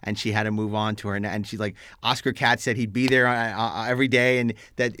budget, and she had to move on to her. And she's like, Oscar Katz said he'd be there every day and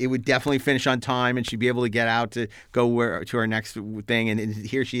that it would definitely finish on time and she'd be able to get out to go to her next thing. And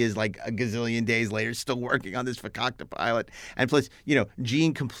here she is like a gazillion days later still working on this Fakakta pilot. And plus, you know,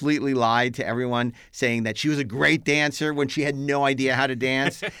 Gene completely lied to everyone saying that she was a great dancer when she had no idea how to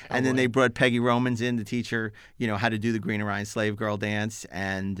dance. And then they brought Peggy Romans in to teach her, you know, how to do the Green Orion Slave Girl dance.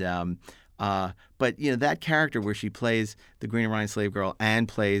 And but, you know, that character where she plays the Green Orion Slave Girl and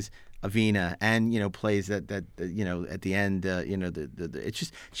plays Avena and, you know, plays that you know, at the end, you know, it's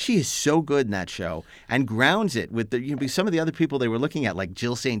just, she is so good in that show and grounds it with the, you know, some of the other people they were looking at, like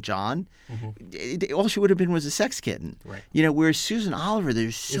Jill St. John, all she would have been was a sex kitten. Right. You know, whereas Susan Oliver,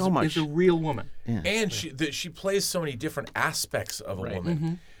 there's so much. Is a real woman. Yeah. And she plays so many different aspects of a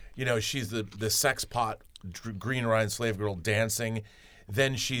woman. You know, she's the sex pot, Green Orion Slave Girl dancing.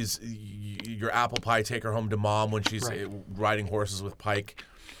 Then she's your apple pie, take her home to mom when she's riding horses with Pike.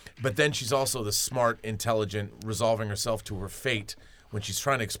 But then she's also the smart, intelligent, resolving herself to her fate when she's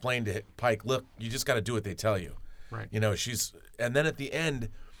trying to explain to Pike, look, you just got to do what they tell you. Right. You know, and then at the end,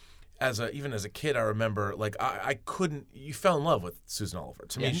 even as a kid, I remember, like, I couldn't, you fell in love with Susan Oliver.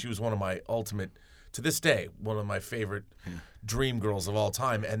 To me, she was one of my ultimate, to this day, one of my favorite dream girls of all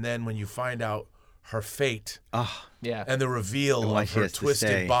time. And then when you find out her fate and the reveal of her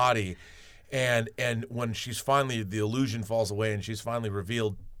twisted body, and when she's finally, the illusion falls away and she's finally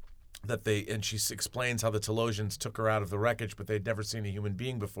revealed that and she explains how the Telosians took her out of the wreckage, but they'd never seen a human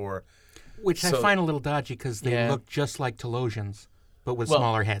being before. Which I find a little dodgy because they look just like Telosians, but with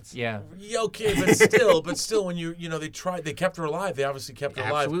smaller heads. Yeah. Okay, but still, when you know, they kept her alive. They obviously kept her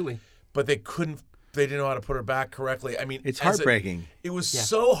alive. Absolutely. But they didn't know how to put her back correctly. I mean, it's heartbreaking. It was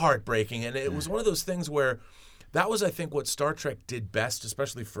so heartbreaking, and it was one of those things where that was, I think, what Star Trek did best,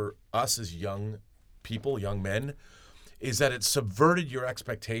 especially for us as young people, young men, is that it subverted your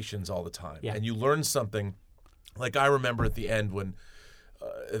expectations all the time. Yeah. And you learned something. Like I remember at the end when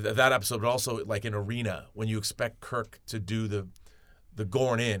that episode, but also like in Arena, when you expect Kirk to do the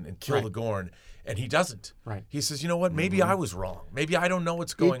Gorn in and kill the Gorn, and he doesn't. Right. He says, you know what, maybe I was wrong. Maybe I don't know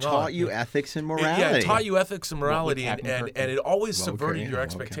what's going on. It taught you ethics and morality. It taught you ethics and morality, and it always subverted your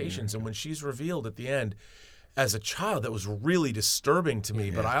expectations. And when she's revealed at the end, as a child, that was really disturbing to me.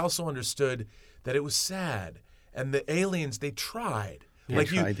 But I also understood that it was sad. And the aliens, they tried. They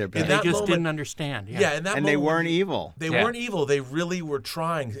tried their best. They just didn't understand. Yeah, in that moment, they weren't evil. They weren't evil. They really were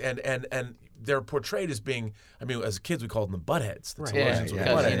trying. And they're portrayed as being, I mean, as kids, we called them the buttheads. The Telosians were the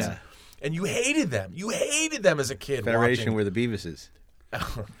buttheads. And you hated them. You hated them as a kid. Federation were the Beavises.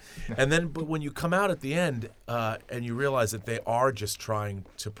 But when you come out at the end and you realize that they are just trying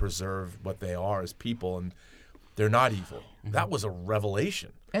to preserve what they are as people, and they're not evil, that was a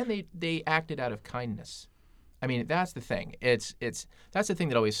revelation. And they acted out of kindness. I mean, that's the thing. That's the thing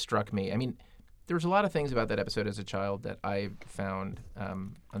that always struck me. I mean, there was a lot of things about that episode as a child that I found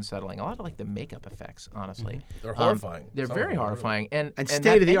unsettling. A lot of like the makeup effects, honestly. They're horrifying. They're very horrifying. And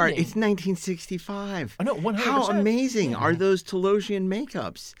state of the art. It's 1965. I know, 100%. How amazing are those Telosian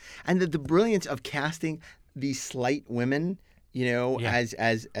makeups, and the brilliance of casting these slight women,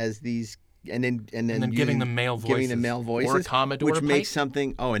 as these. And then giving them male voices. Or Commodore which Pike. makes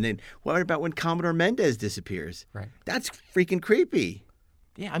something. Oh, and then what about when Commodore Mendez disappears? Right. That's freaking creepy.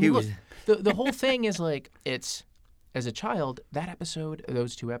 Yeah, I mean, look, the whole thing is like, it's, as a child,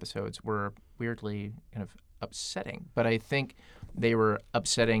 those two episodes were weirdly kind of upsetting, but I think they were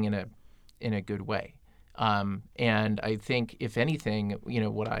upsetting in a good way. And I think, if anything,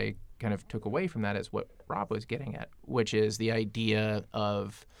 what I kind of took away from that is what Rob was getting at, which is the idea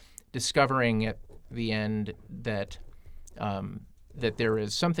of discovering at the end that that there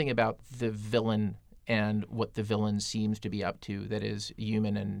is something about the villain and what the villain seems to be up to that is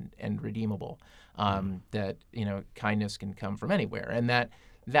human and redeemable. That kindness can come from anywhere, and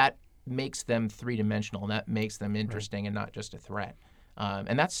that makes them three-dimensional, and that makes them interesting and not just a threat.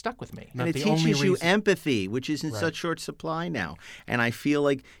 And that stuck with me. And it teaches you empathy, which is in such short supply now. And I feel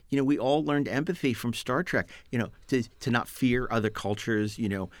like, we all learned empathy from Star Trek, to not fear other cultures,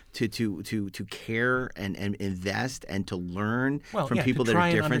 to care and invest and to learn from people that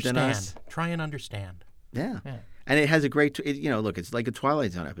are different than us. Try and understand. Yeah. And it has a great, look, it's like a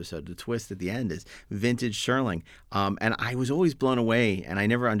Twilight Zone episode. The twist at the end is vintage Serling. And I was always blown away, and I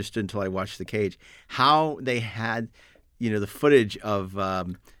never understood until I watched The Cage, how they had the footage of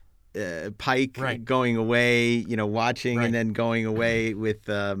Pike going away, watching and then going away with,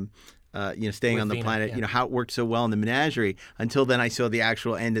 staying with on the Vina, planet, how it worked so well in the menagerie. Until then I saw the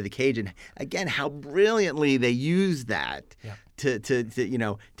actual end of The Cage. And again, how brilliantly they used that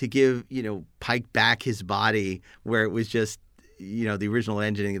to give, Pike back his body, where it was just, the original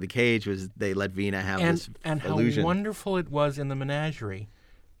ending of The Cage was they let Vina have this illusion. And how wonderful it was in the menagerie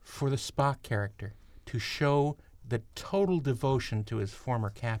for the Spock character to show the total devotion to his former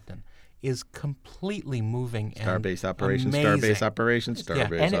captain is completely moving Starbase and Operations, amazing. Starbase Operations, Starbase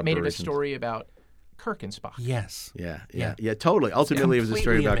Operations. And it made it a story about Kirk and Spock. Yes. Yeah, totally. Ultimately, it was a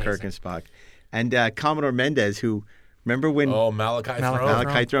story about amazing. Kirk and Spock. And Commodore Mendez, who, remember when... Oh, Malachi Throne.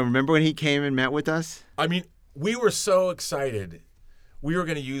 Malachi Throne. Remember when he came and met with us? I mean, we were so excited. We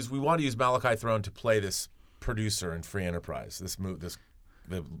wanted to use Malachi Throne to play this producer in Free Enterprise,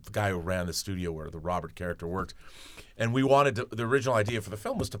 the guy who ran the studio where the Robert character worked. And we wanted the original idea for the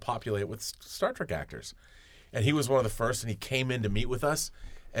film was to populate with Star Trek actors. And he was one of the first, and he came in to meet with us.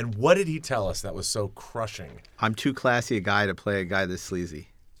 And what did he tell us that was so crushing? I'm too classy a guy to play a guy this sleazy.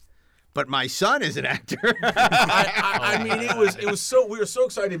 But my son is an actor. I mean, it was so, we were so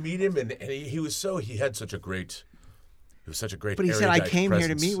excited to meet him, and he had such a great... It was such a great. But he said, "I came presence.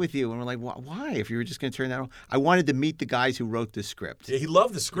 here to meet with you," and we're like, "Why? If you were just going to turn that on?" I wanted to meet the guys who wrote the script. Yeah, he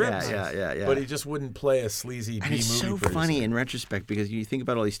loved the script. Yeah. But he just wouldn't play a sleazy B-movie And it's so producer. funny in retrospect because you think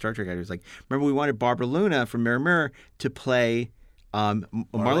about all these Star Trek actors. Like, remember we wanted Barbara Luna from Mirror Mirror to play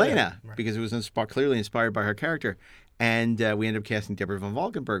Marlena because it was clearly inspired by her character, and we ended up casting Deborah von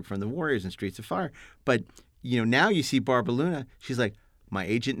Valkenburg from The Warriors and Streets of Fire. But now you see Barbara Luna, she's like, my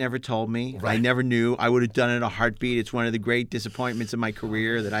agent never told me. Right. I never knew. I would have done it in a heartbeat. It's one of the great disappointments of my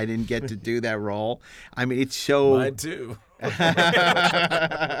career that I didn't get to do that role. I mean, it's so... Mine too.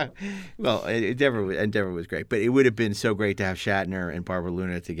 Well, Endeavor was great, but it would have been so great to have Shatner and Barbara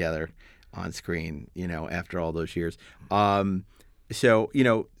Luna together on screen, after all those years. So,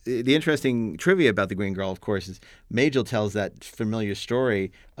 the interesting trivia about the Green Girl, of course, is Majel tells that familiar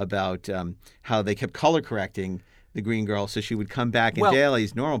story about how they kept color correcting the Green Girl so she would come back in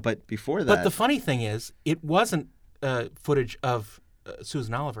dailies normal, but before that... But the funny thing is, it wasn't footage of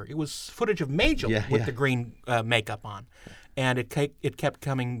Susan Oliver. It was footage of Majel with the green makeup on. And it kept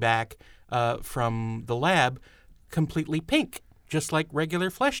coming back from the lab completely pink, just like regular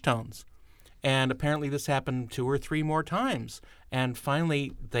flesh tones. And apparently this happened 2 or 3 more times. And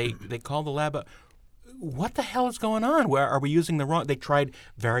finally, they called the lab up. What the hell is going on? Where are we using the wrong? They tried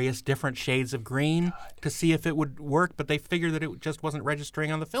various different shades of green to see if it would work, but they figured that it just wasn't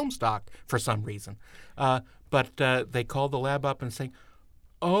registering on the film stock for some reason. But they called the lab up and saying,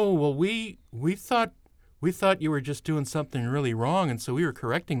 "Oh, well, we thought you were just doing something really wrong, and so we were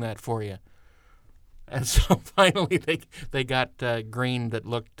correcting that for you." And so finally they got green that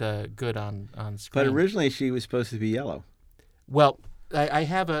looked good on screen. But originally she was supposed to be yellow. Well,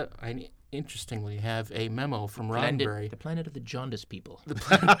 I interestingly have a memo from Roddenberry. The planet of the jaundice people.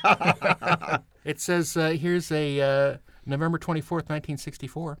 It says, here's a November 24th,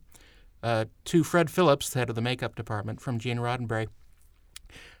 1964, to Fred Phillips, head of the makeup department, from Gene Roddenberry.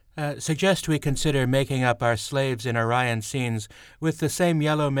 Suggest we consider making up our slaves in Orion scenes with the same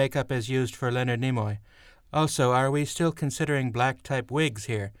yellow makeup as used for Leonard Nimoy. Also, are we still considering black-type wigs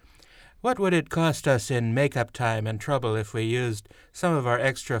here? What would it cost us in makeup time and trouble if we used some of our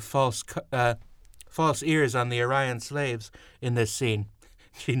extra false ears on the Orion slaves in this scene?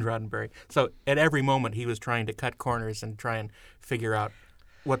 Gene Roddenberry. So at every moment he was trying to cut corners and try and figure out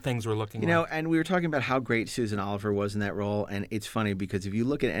what things were looking like. And we were talking about how great Susan Oliver was in that role, and it's funny because if you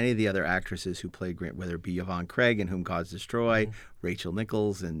look at any of the other actresses who played Grant, whether it be Yvonne Craig in Whom Gods Destroy, Rachel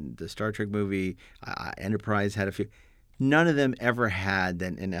Nichols in the Star Trek movie, Enterprise had a few. None of them ever had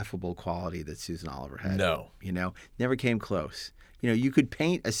that ineffable quality that Susan Oliver had. No. Never came close. You could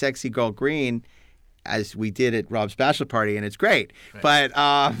paint a sexy girl green, as we did at Rob's bachelor party, and it's great. Right.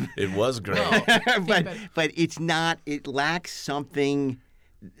 But it was great. but it's not. It lacks something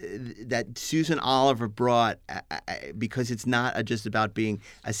that Susan Oliver brought because it's not just about being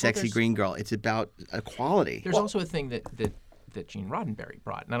a sexy green girl. It's about a quality. There's also a thing that Gene Roddenberry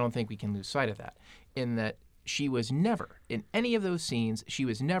brought, and I don't think we can lose sight of that, in that she was never, in any of those scenes, she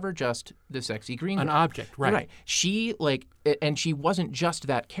was never just the sexy green girl. An object, right. Right. She, and she wasn't just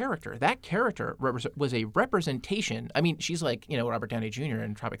that character. That character was a representation. I mean, she's like, Robert Downey Jr.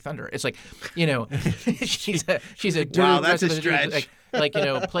 in Tropic Thunder. It's like, she's a dude. Wow, that's a stretch.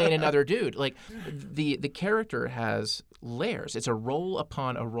 Playing another dude. Like, the character has layers. It's a role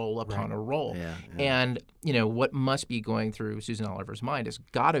upon a role upon a role. Yeah. And, what must be going through Susan Oliver's mind has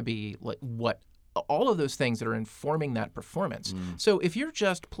got to be like all of those things that are informing that performance. So if you're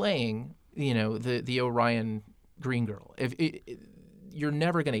just playing, the Orion green girl, you're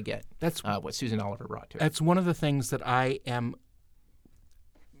never going to get what Susan Oliver brought to it. That's one of the things that I am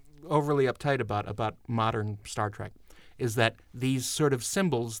overly uptight about modern Star Trek, is that these sort of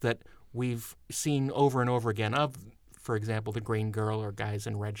symbols that we've seen over and over again of, for example, the green girl or guys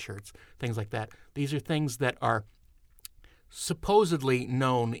in red shirts, things like that. These are things that are supposedly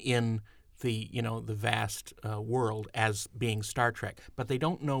known in the vast world as being Star Trek, but they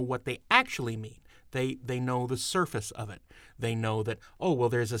don't know what they actually mean. They know the surface of it. They know that,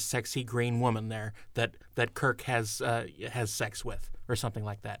 there's a sexy green woman there that Kirk has sex with, or something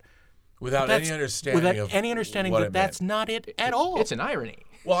like that. Without any understanding that that's not it at all. It's an irony.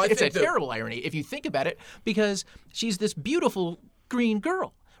 Well, it's a terrible irony if you think about it, because she's this beautiful green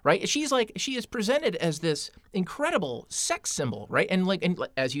girl. Right, she is presented as this incredible sex symbol, right? And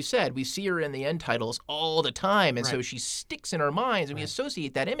as you said, we see her in the end titles all the time, and so she sticks in our minds, and we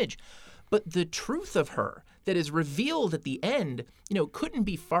associate that image. But the truth of her that is revealed at the end, couldn't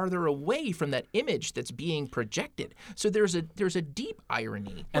be farther away from that image that's being projected. So there's a deep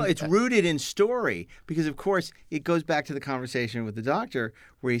irony. Well, it's rooted in story because, of course, it goes back to the conversation with the Doctor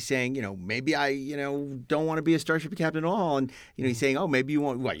where he's saying, maybe I, don't want to be a starship captain at all, and he's saying, maybe you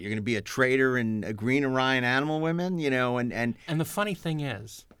want you're going to be a trader in a green Orion animal women, and the funny thing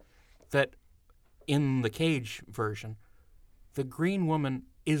is that in the Cage version, the green woman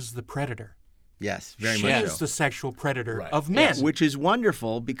is the predator. Yes, very much so. She is the sexual predator of men. Yes, which is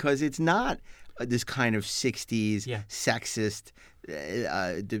wonderful because it's not this kind of 60s sexist,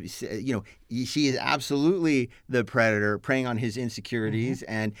 she is absolutely the predator preying on his insecurities,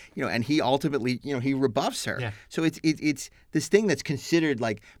 and he ultimately, he rebuffs her. Yeah. So it's this thing that's considered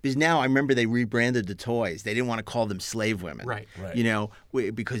because now I remember they rebranded the toys. They didn't want to call them slave women. Right.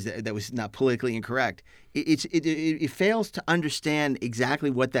 Because that was not politically incorrect. It fails to understand exactly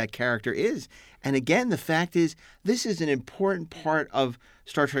what that character is. And again, the fact is, this is an important part of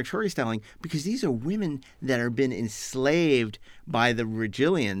Star Trek storytelling because these are women that have been enslaved by the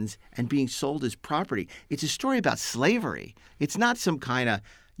Regillians and being sold as property. It's a story about slavery. It's not some kind of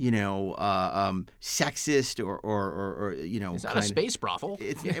sexist or it's not a space brothel.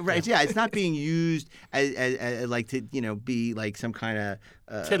 It's right. Yeah, it's not being used as to be like some kind of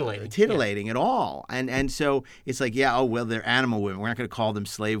titillating at all. And so it's like, they're animal women. We're not going to call them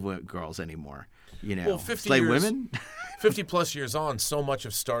slave girls anymore. 50 slave years, women. 50 plus years on, so much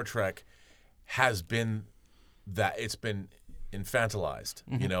of Star Trek has been that it's been infantilized.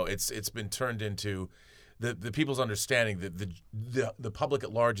 It's been turned into the people's understanding, the public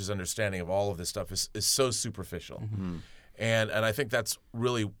at large's understanding of all of this stuff is so superficial. And I think that's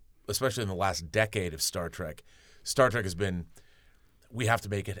really, especially in the last decade of Star Trek has been, we have to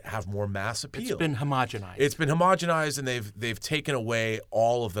make it have more mass appeal. It's been homogenized. And they've taken away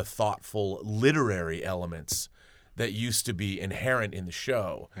all of the thoughtful literary elements that used to be inherent in the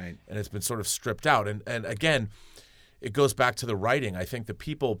show, Right. and it's been sort of stripped out. And again, it goes back to the writing. I think the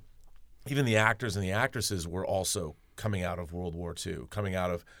people, even the actors and the actresses, were also coming out of World War II, coming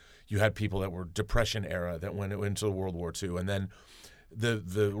out of, you had people that were Depression era that went into World War II, and then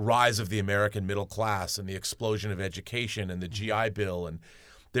the rise of the American middle class and the explosion of education and the GI Bill, and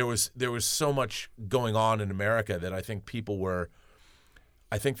there was so much going on in America that I think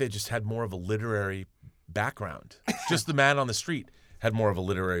they just had more of a literary background. Just the man on the street had more of a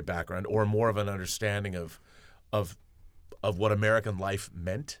literary background, or more of an understanding of what American life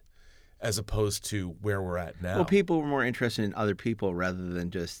meant, as opposed to where we're at now. Well, people were more interested in other people rather than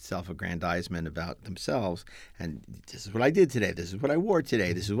just self-aggrandizement about themselves. And this is what I did today. This is what I wore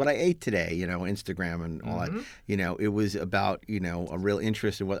today. This is what I ate today. Instagram and all that. It was about a real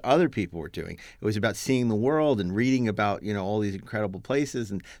interest in what other people were doing. It was about seeing the world and reading about all these incredible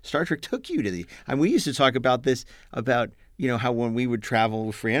places. And Star Trek took you to we used to talk about this about. How when we would travel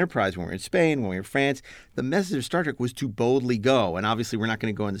with Free Enterprise, when we were in Spain, when we were in France, the message of Star Trek was to boldly go. And obviously, we're not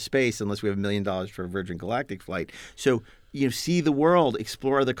going to go into space unless we have $1 million for a Virgin Galactic flight. So, see the world,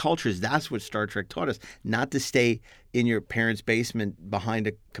 explore other cultures. That's what Star Trek taught us, not to stay in your parents' basement behind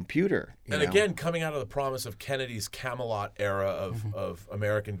a computer. And again, coming out of the promise of Kennedy's Camelot era of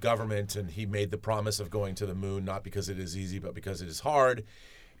American government, and he made the promise of going to the moon, not because it is easy, but because it is hard.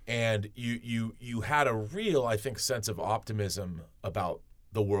 And you had a real, I think, sense of optimism about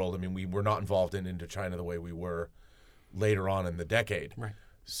the world. I mean, we were not involved in Indochina the way we were later on in the decade. Right.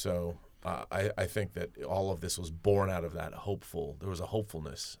 So I think that all of this was born out of that there was a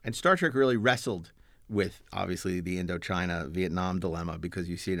hopefulness. And Star Trek really wrestled with, obviously, the Indochina-Vietnam dilemma, because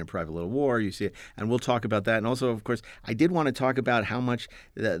you see it in Private Little War, you see it, and we'll talk about that. And also, of course, I did want to talk about how much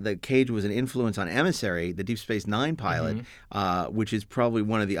the Cage was an influence on Emissary, the Deep Space Nine pilot, which is probably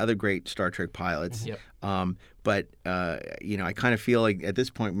one of the other great Star Trek pilots. Yep. But I kind of feel like at this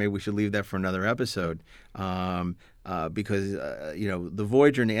point maybe we should leave that for another episode, because the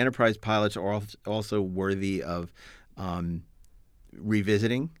Voyager and the Enterprise pilots are also worthy of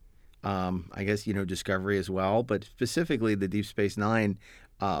revisiting. I guess Discovery as well, but specifically the Deep Space Nine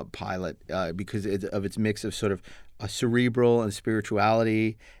pilot, because of its mix of sort of a cerebral and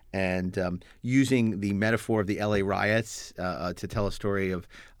spirituality, and using the metaphor of the LA riots to tell a story of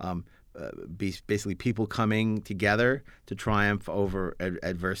basically people coming together to triumph over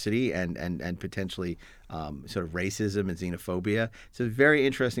adversity and potentially sort of racism and xenophobia. It's a very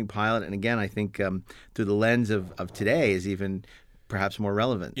interesting pilot, and again, I think through the lens of today is even perhaps more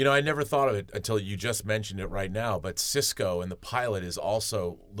relevant. I never thought of it until you just mentioned it right now, but Sisko and the pilot is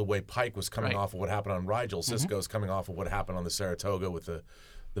also the way Pike was coming off of what happened on Rigel. Sisko is coming off of what happened on the Saratoga with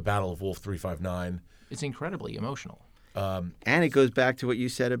the Battle of Wolf 359. It's incredibly emotional. And it goes back to what you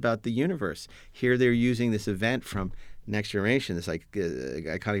said about the universe. Here they're using this event from Next Generation, this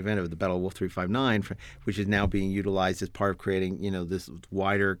iconic event of the Battle of Wolf 359, which is now being utilized as part of creating, this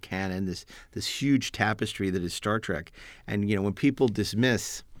wider canon, this huge tapestry that is Star Trek. And when people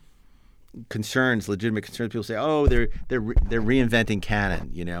dismiss legitimate concerns, people say, "Oh, they're reinventing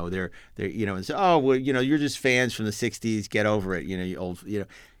canon." They're and say, "Oh, well, you're just fans from the '60s. Get over it." You old.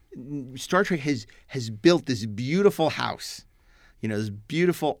 Star Trek has built this beautiful house. This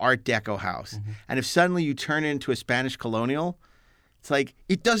beautiful Art Deco house. And if suddenly you turn it into a Spanish colonial, it's like,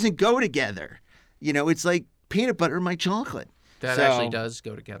 it doesn't go together. It's like peanut butter and my chocolate. That actually does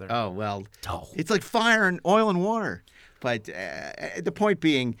go together. Oh, well, it's like fire and oil and water. But the point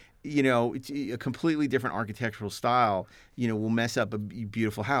being, it's a completely different architectural style, will mess up a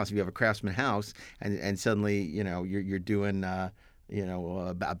beautiful house. If you have a craftsman house and suddenly, you're doing... a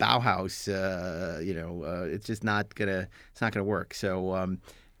Bauhaus, it's just not gonna work. So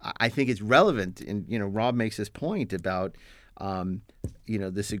I think it's relevant, and Rob makes this point about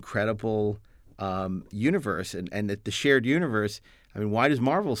this incredible universe and that the shared universe. I mean, why does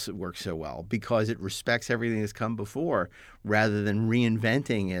Marvel work so well? Because it respects everything that's come before, rather than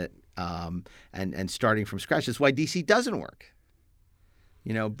reinventing it and starting from scratch. That's why DC doesn't work.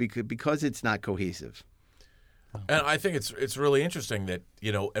 Because it's not cohesive. And I think it's really interesting that,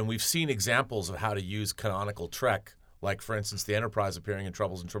 and we've seen examples of how to use canonical Trek, like, for instance, the Enterprise appearing in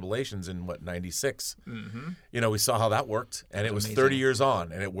Troubles and Tribulations in, 96? We saw how that worked, and it was amazing. 30 years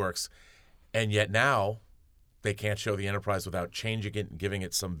on, and it works. And yet now they can't show the Enterprise without changing it and giving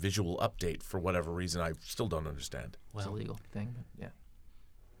it some visual update for whatever reason I still don't understand. It's a legal thing, but yeah.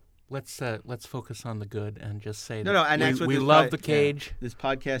 Let's focus on the good and just say and we love the Cage. Yeah. This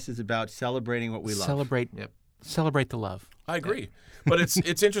podcast is about celebrating what we love. Celebrate the love. I agree, but it's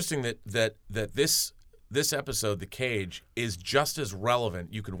interesting that this episode, The Cage, is just as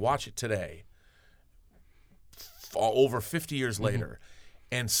relevant. You can watch it today, over 50 years later,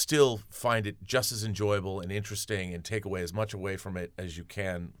 and still find it just as enjoyable and interesting and take away as much away from it as you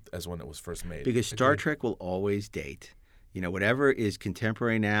can as when it was first made. Because Star Trek will always date. Whatever is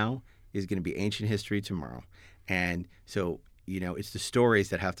contemporary now is going to be ancient history tomorrow. And so, it's the stories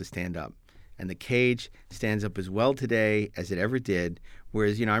that have to stand up. And the Cage stands up as well today as it ever did.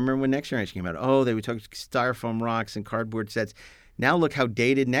 Whereas, I remember when Next Generation came out, they would talk styrofoam rocks and cardboard sets. Now look how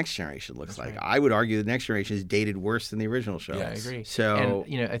dated Next Generation looks like. Right. I would argue that Next Generation is dated worse than the original show. Yeah, I agree. So,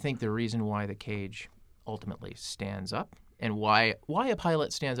 and I think the reason why the Cage ultimately stands up and why a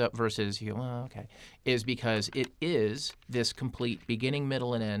pilot stands up versus is because it is this complete beginning,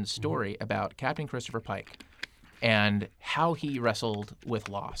 middle, and end story about Captain Christopher Pike and how he wrestled with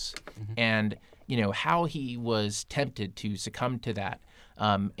loss and how he was tempted to succumb to that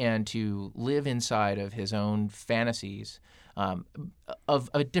and to live inside of his own fantasies of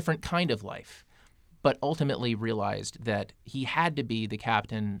a different kind of life, but ultimately realized that he had to be the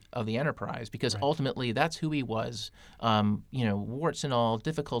captain of the Enterprise because ultimately that's who he was, warts and all,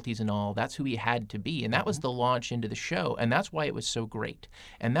 difficulties and all, that's who he had to be. And that was the launch into the show, and that's why it was so great.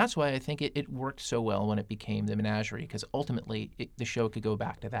 And that's why I think it worked so well when it became the Menagerie, because ultimately the show could go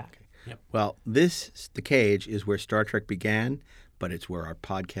back to that. Okay. Yep. Well, The Cage is where Star Trek began, but it's where our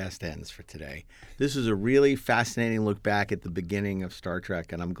podcast ends for today. This is a really fascinating look back at the beginning of Star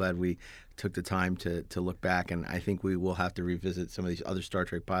Trek, and I'm glad we took the time to look back, and I think we will have to revisit some of these other Star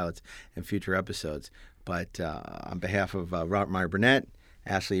Trek pilots in future episodes. But on behalf of Robert Meyer Burnett,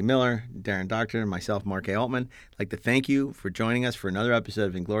 Ashley Miller, Darren Doctor, and myself, Mark A. Altman, I'd like to thank you for joining us for another episode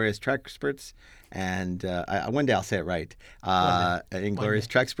of Inglorious Treksperts. And one day I'll say it right. Inglorious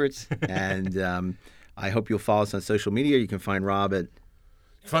Treksperts. And I hope you'll follow us on social media. You can find Rob at...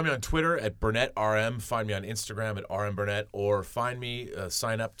 Find me on Twitter at BurnettRM. Find me on Instagram at RMBurnett. Or find me,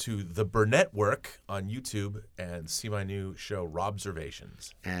 sign up to The Burnett Work on YouTube and see my new show,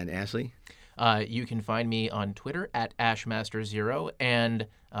 Robservations. And Ashley? You can find me on Twitter at Ashmaster0. And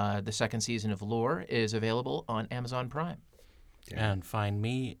the second season of Lore is available on Amazon Prime. Yeah. And find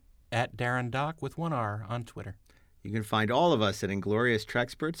me at Darren Doc with 1 R on Twitter. You can find all of us at Inglorious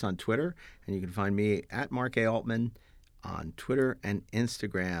Treksperts on Twitter, and you can find me at Mark A. Altman on Twitter and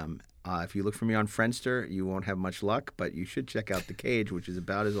Instagram. If you look for me on Friendster, you won't have much luck, but you should check out The Cage, which is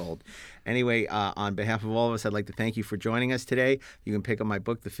about as old. Anyway, on behalf of all of us, I'd like to thank you for joining us today. You can pick up my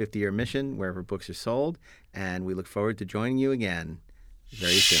book, The 50-Year Mission, wherever books are sold, and we look forward to joining you again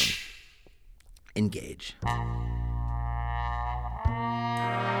very soon. Engage.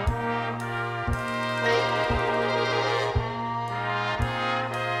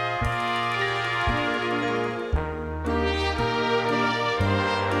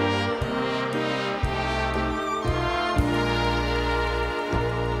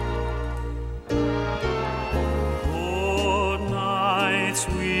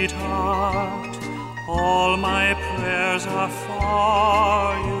 Sweetheart, all my prayers are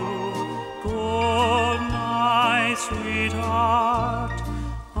for you. Good night, sweetheart,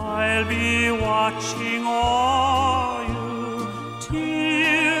 I'll be watching o'er you.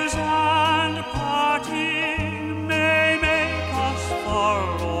 Tears and parting may make us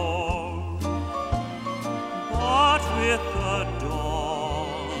forlorn, but with the dawn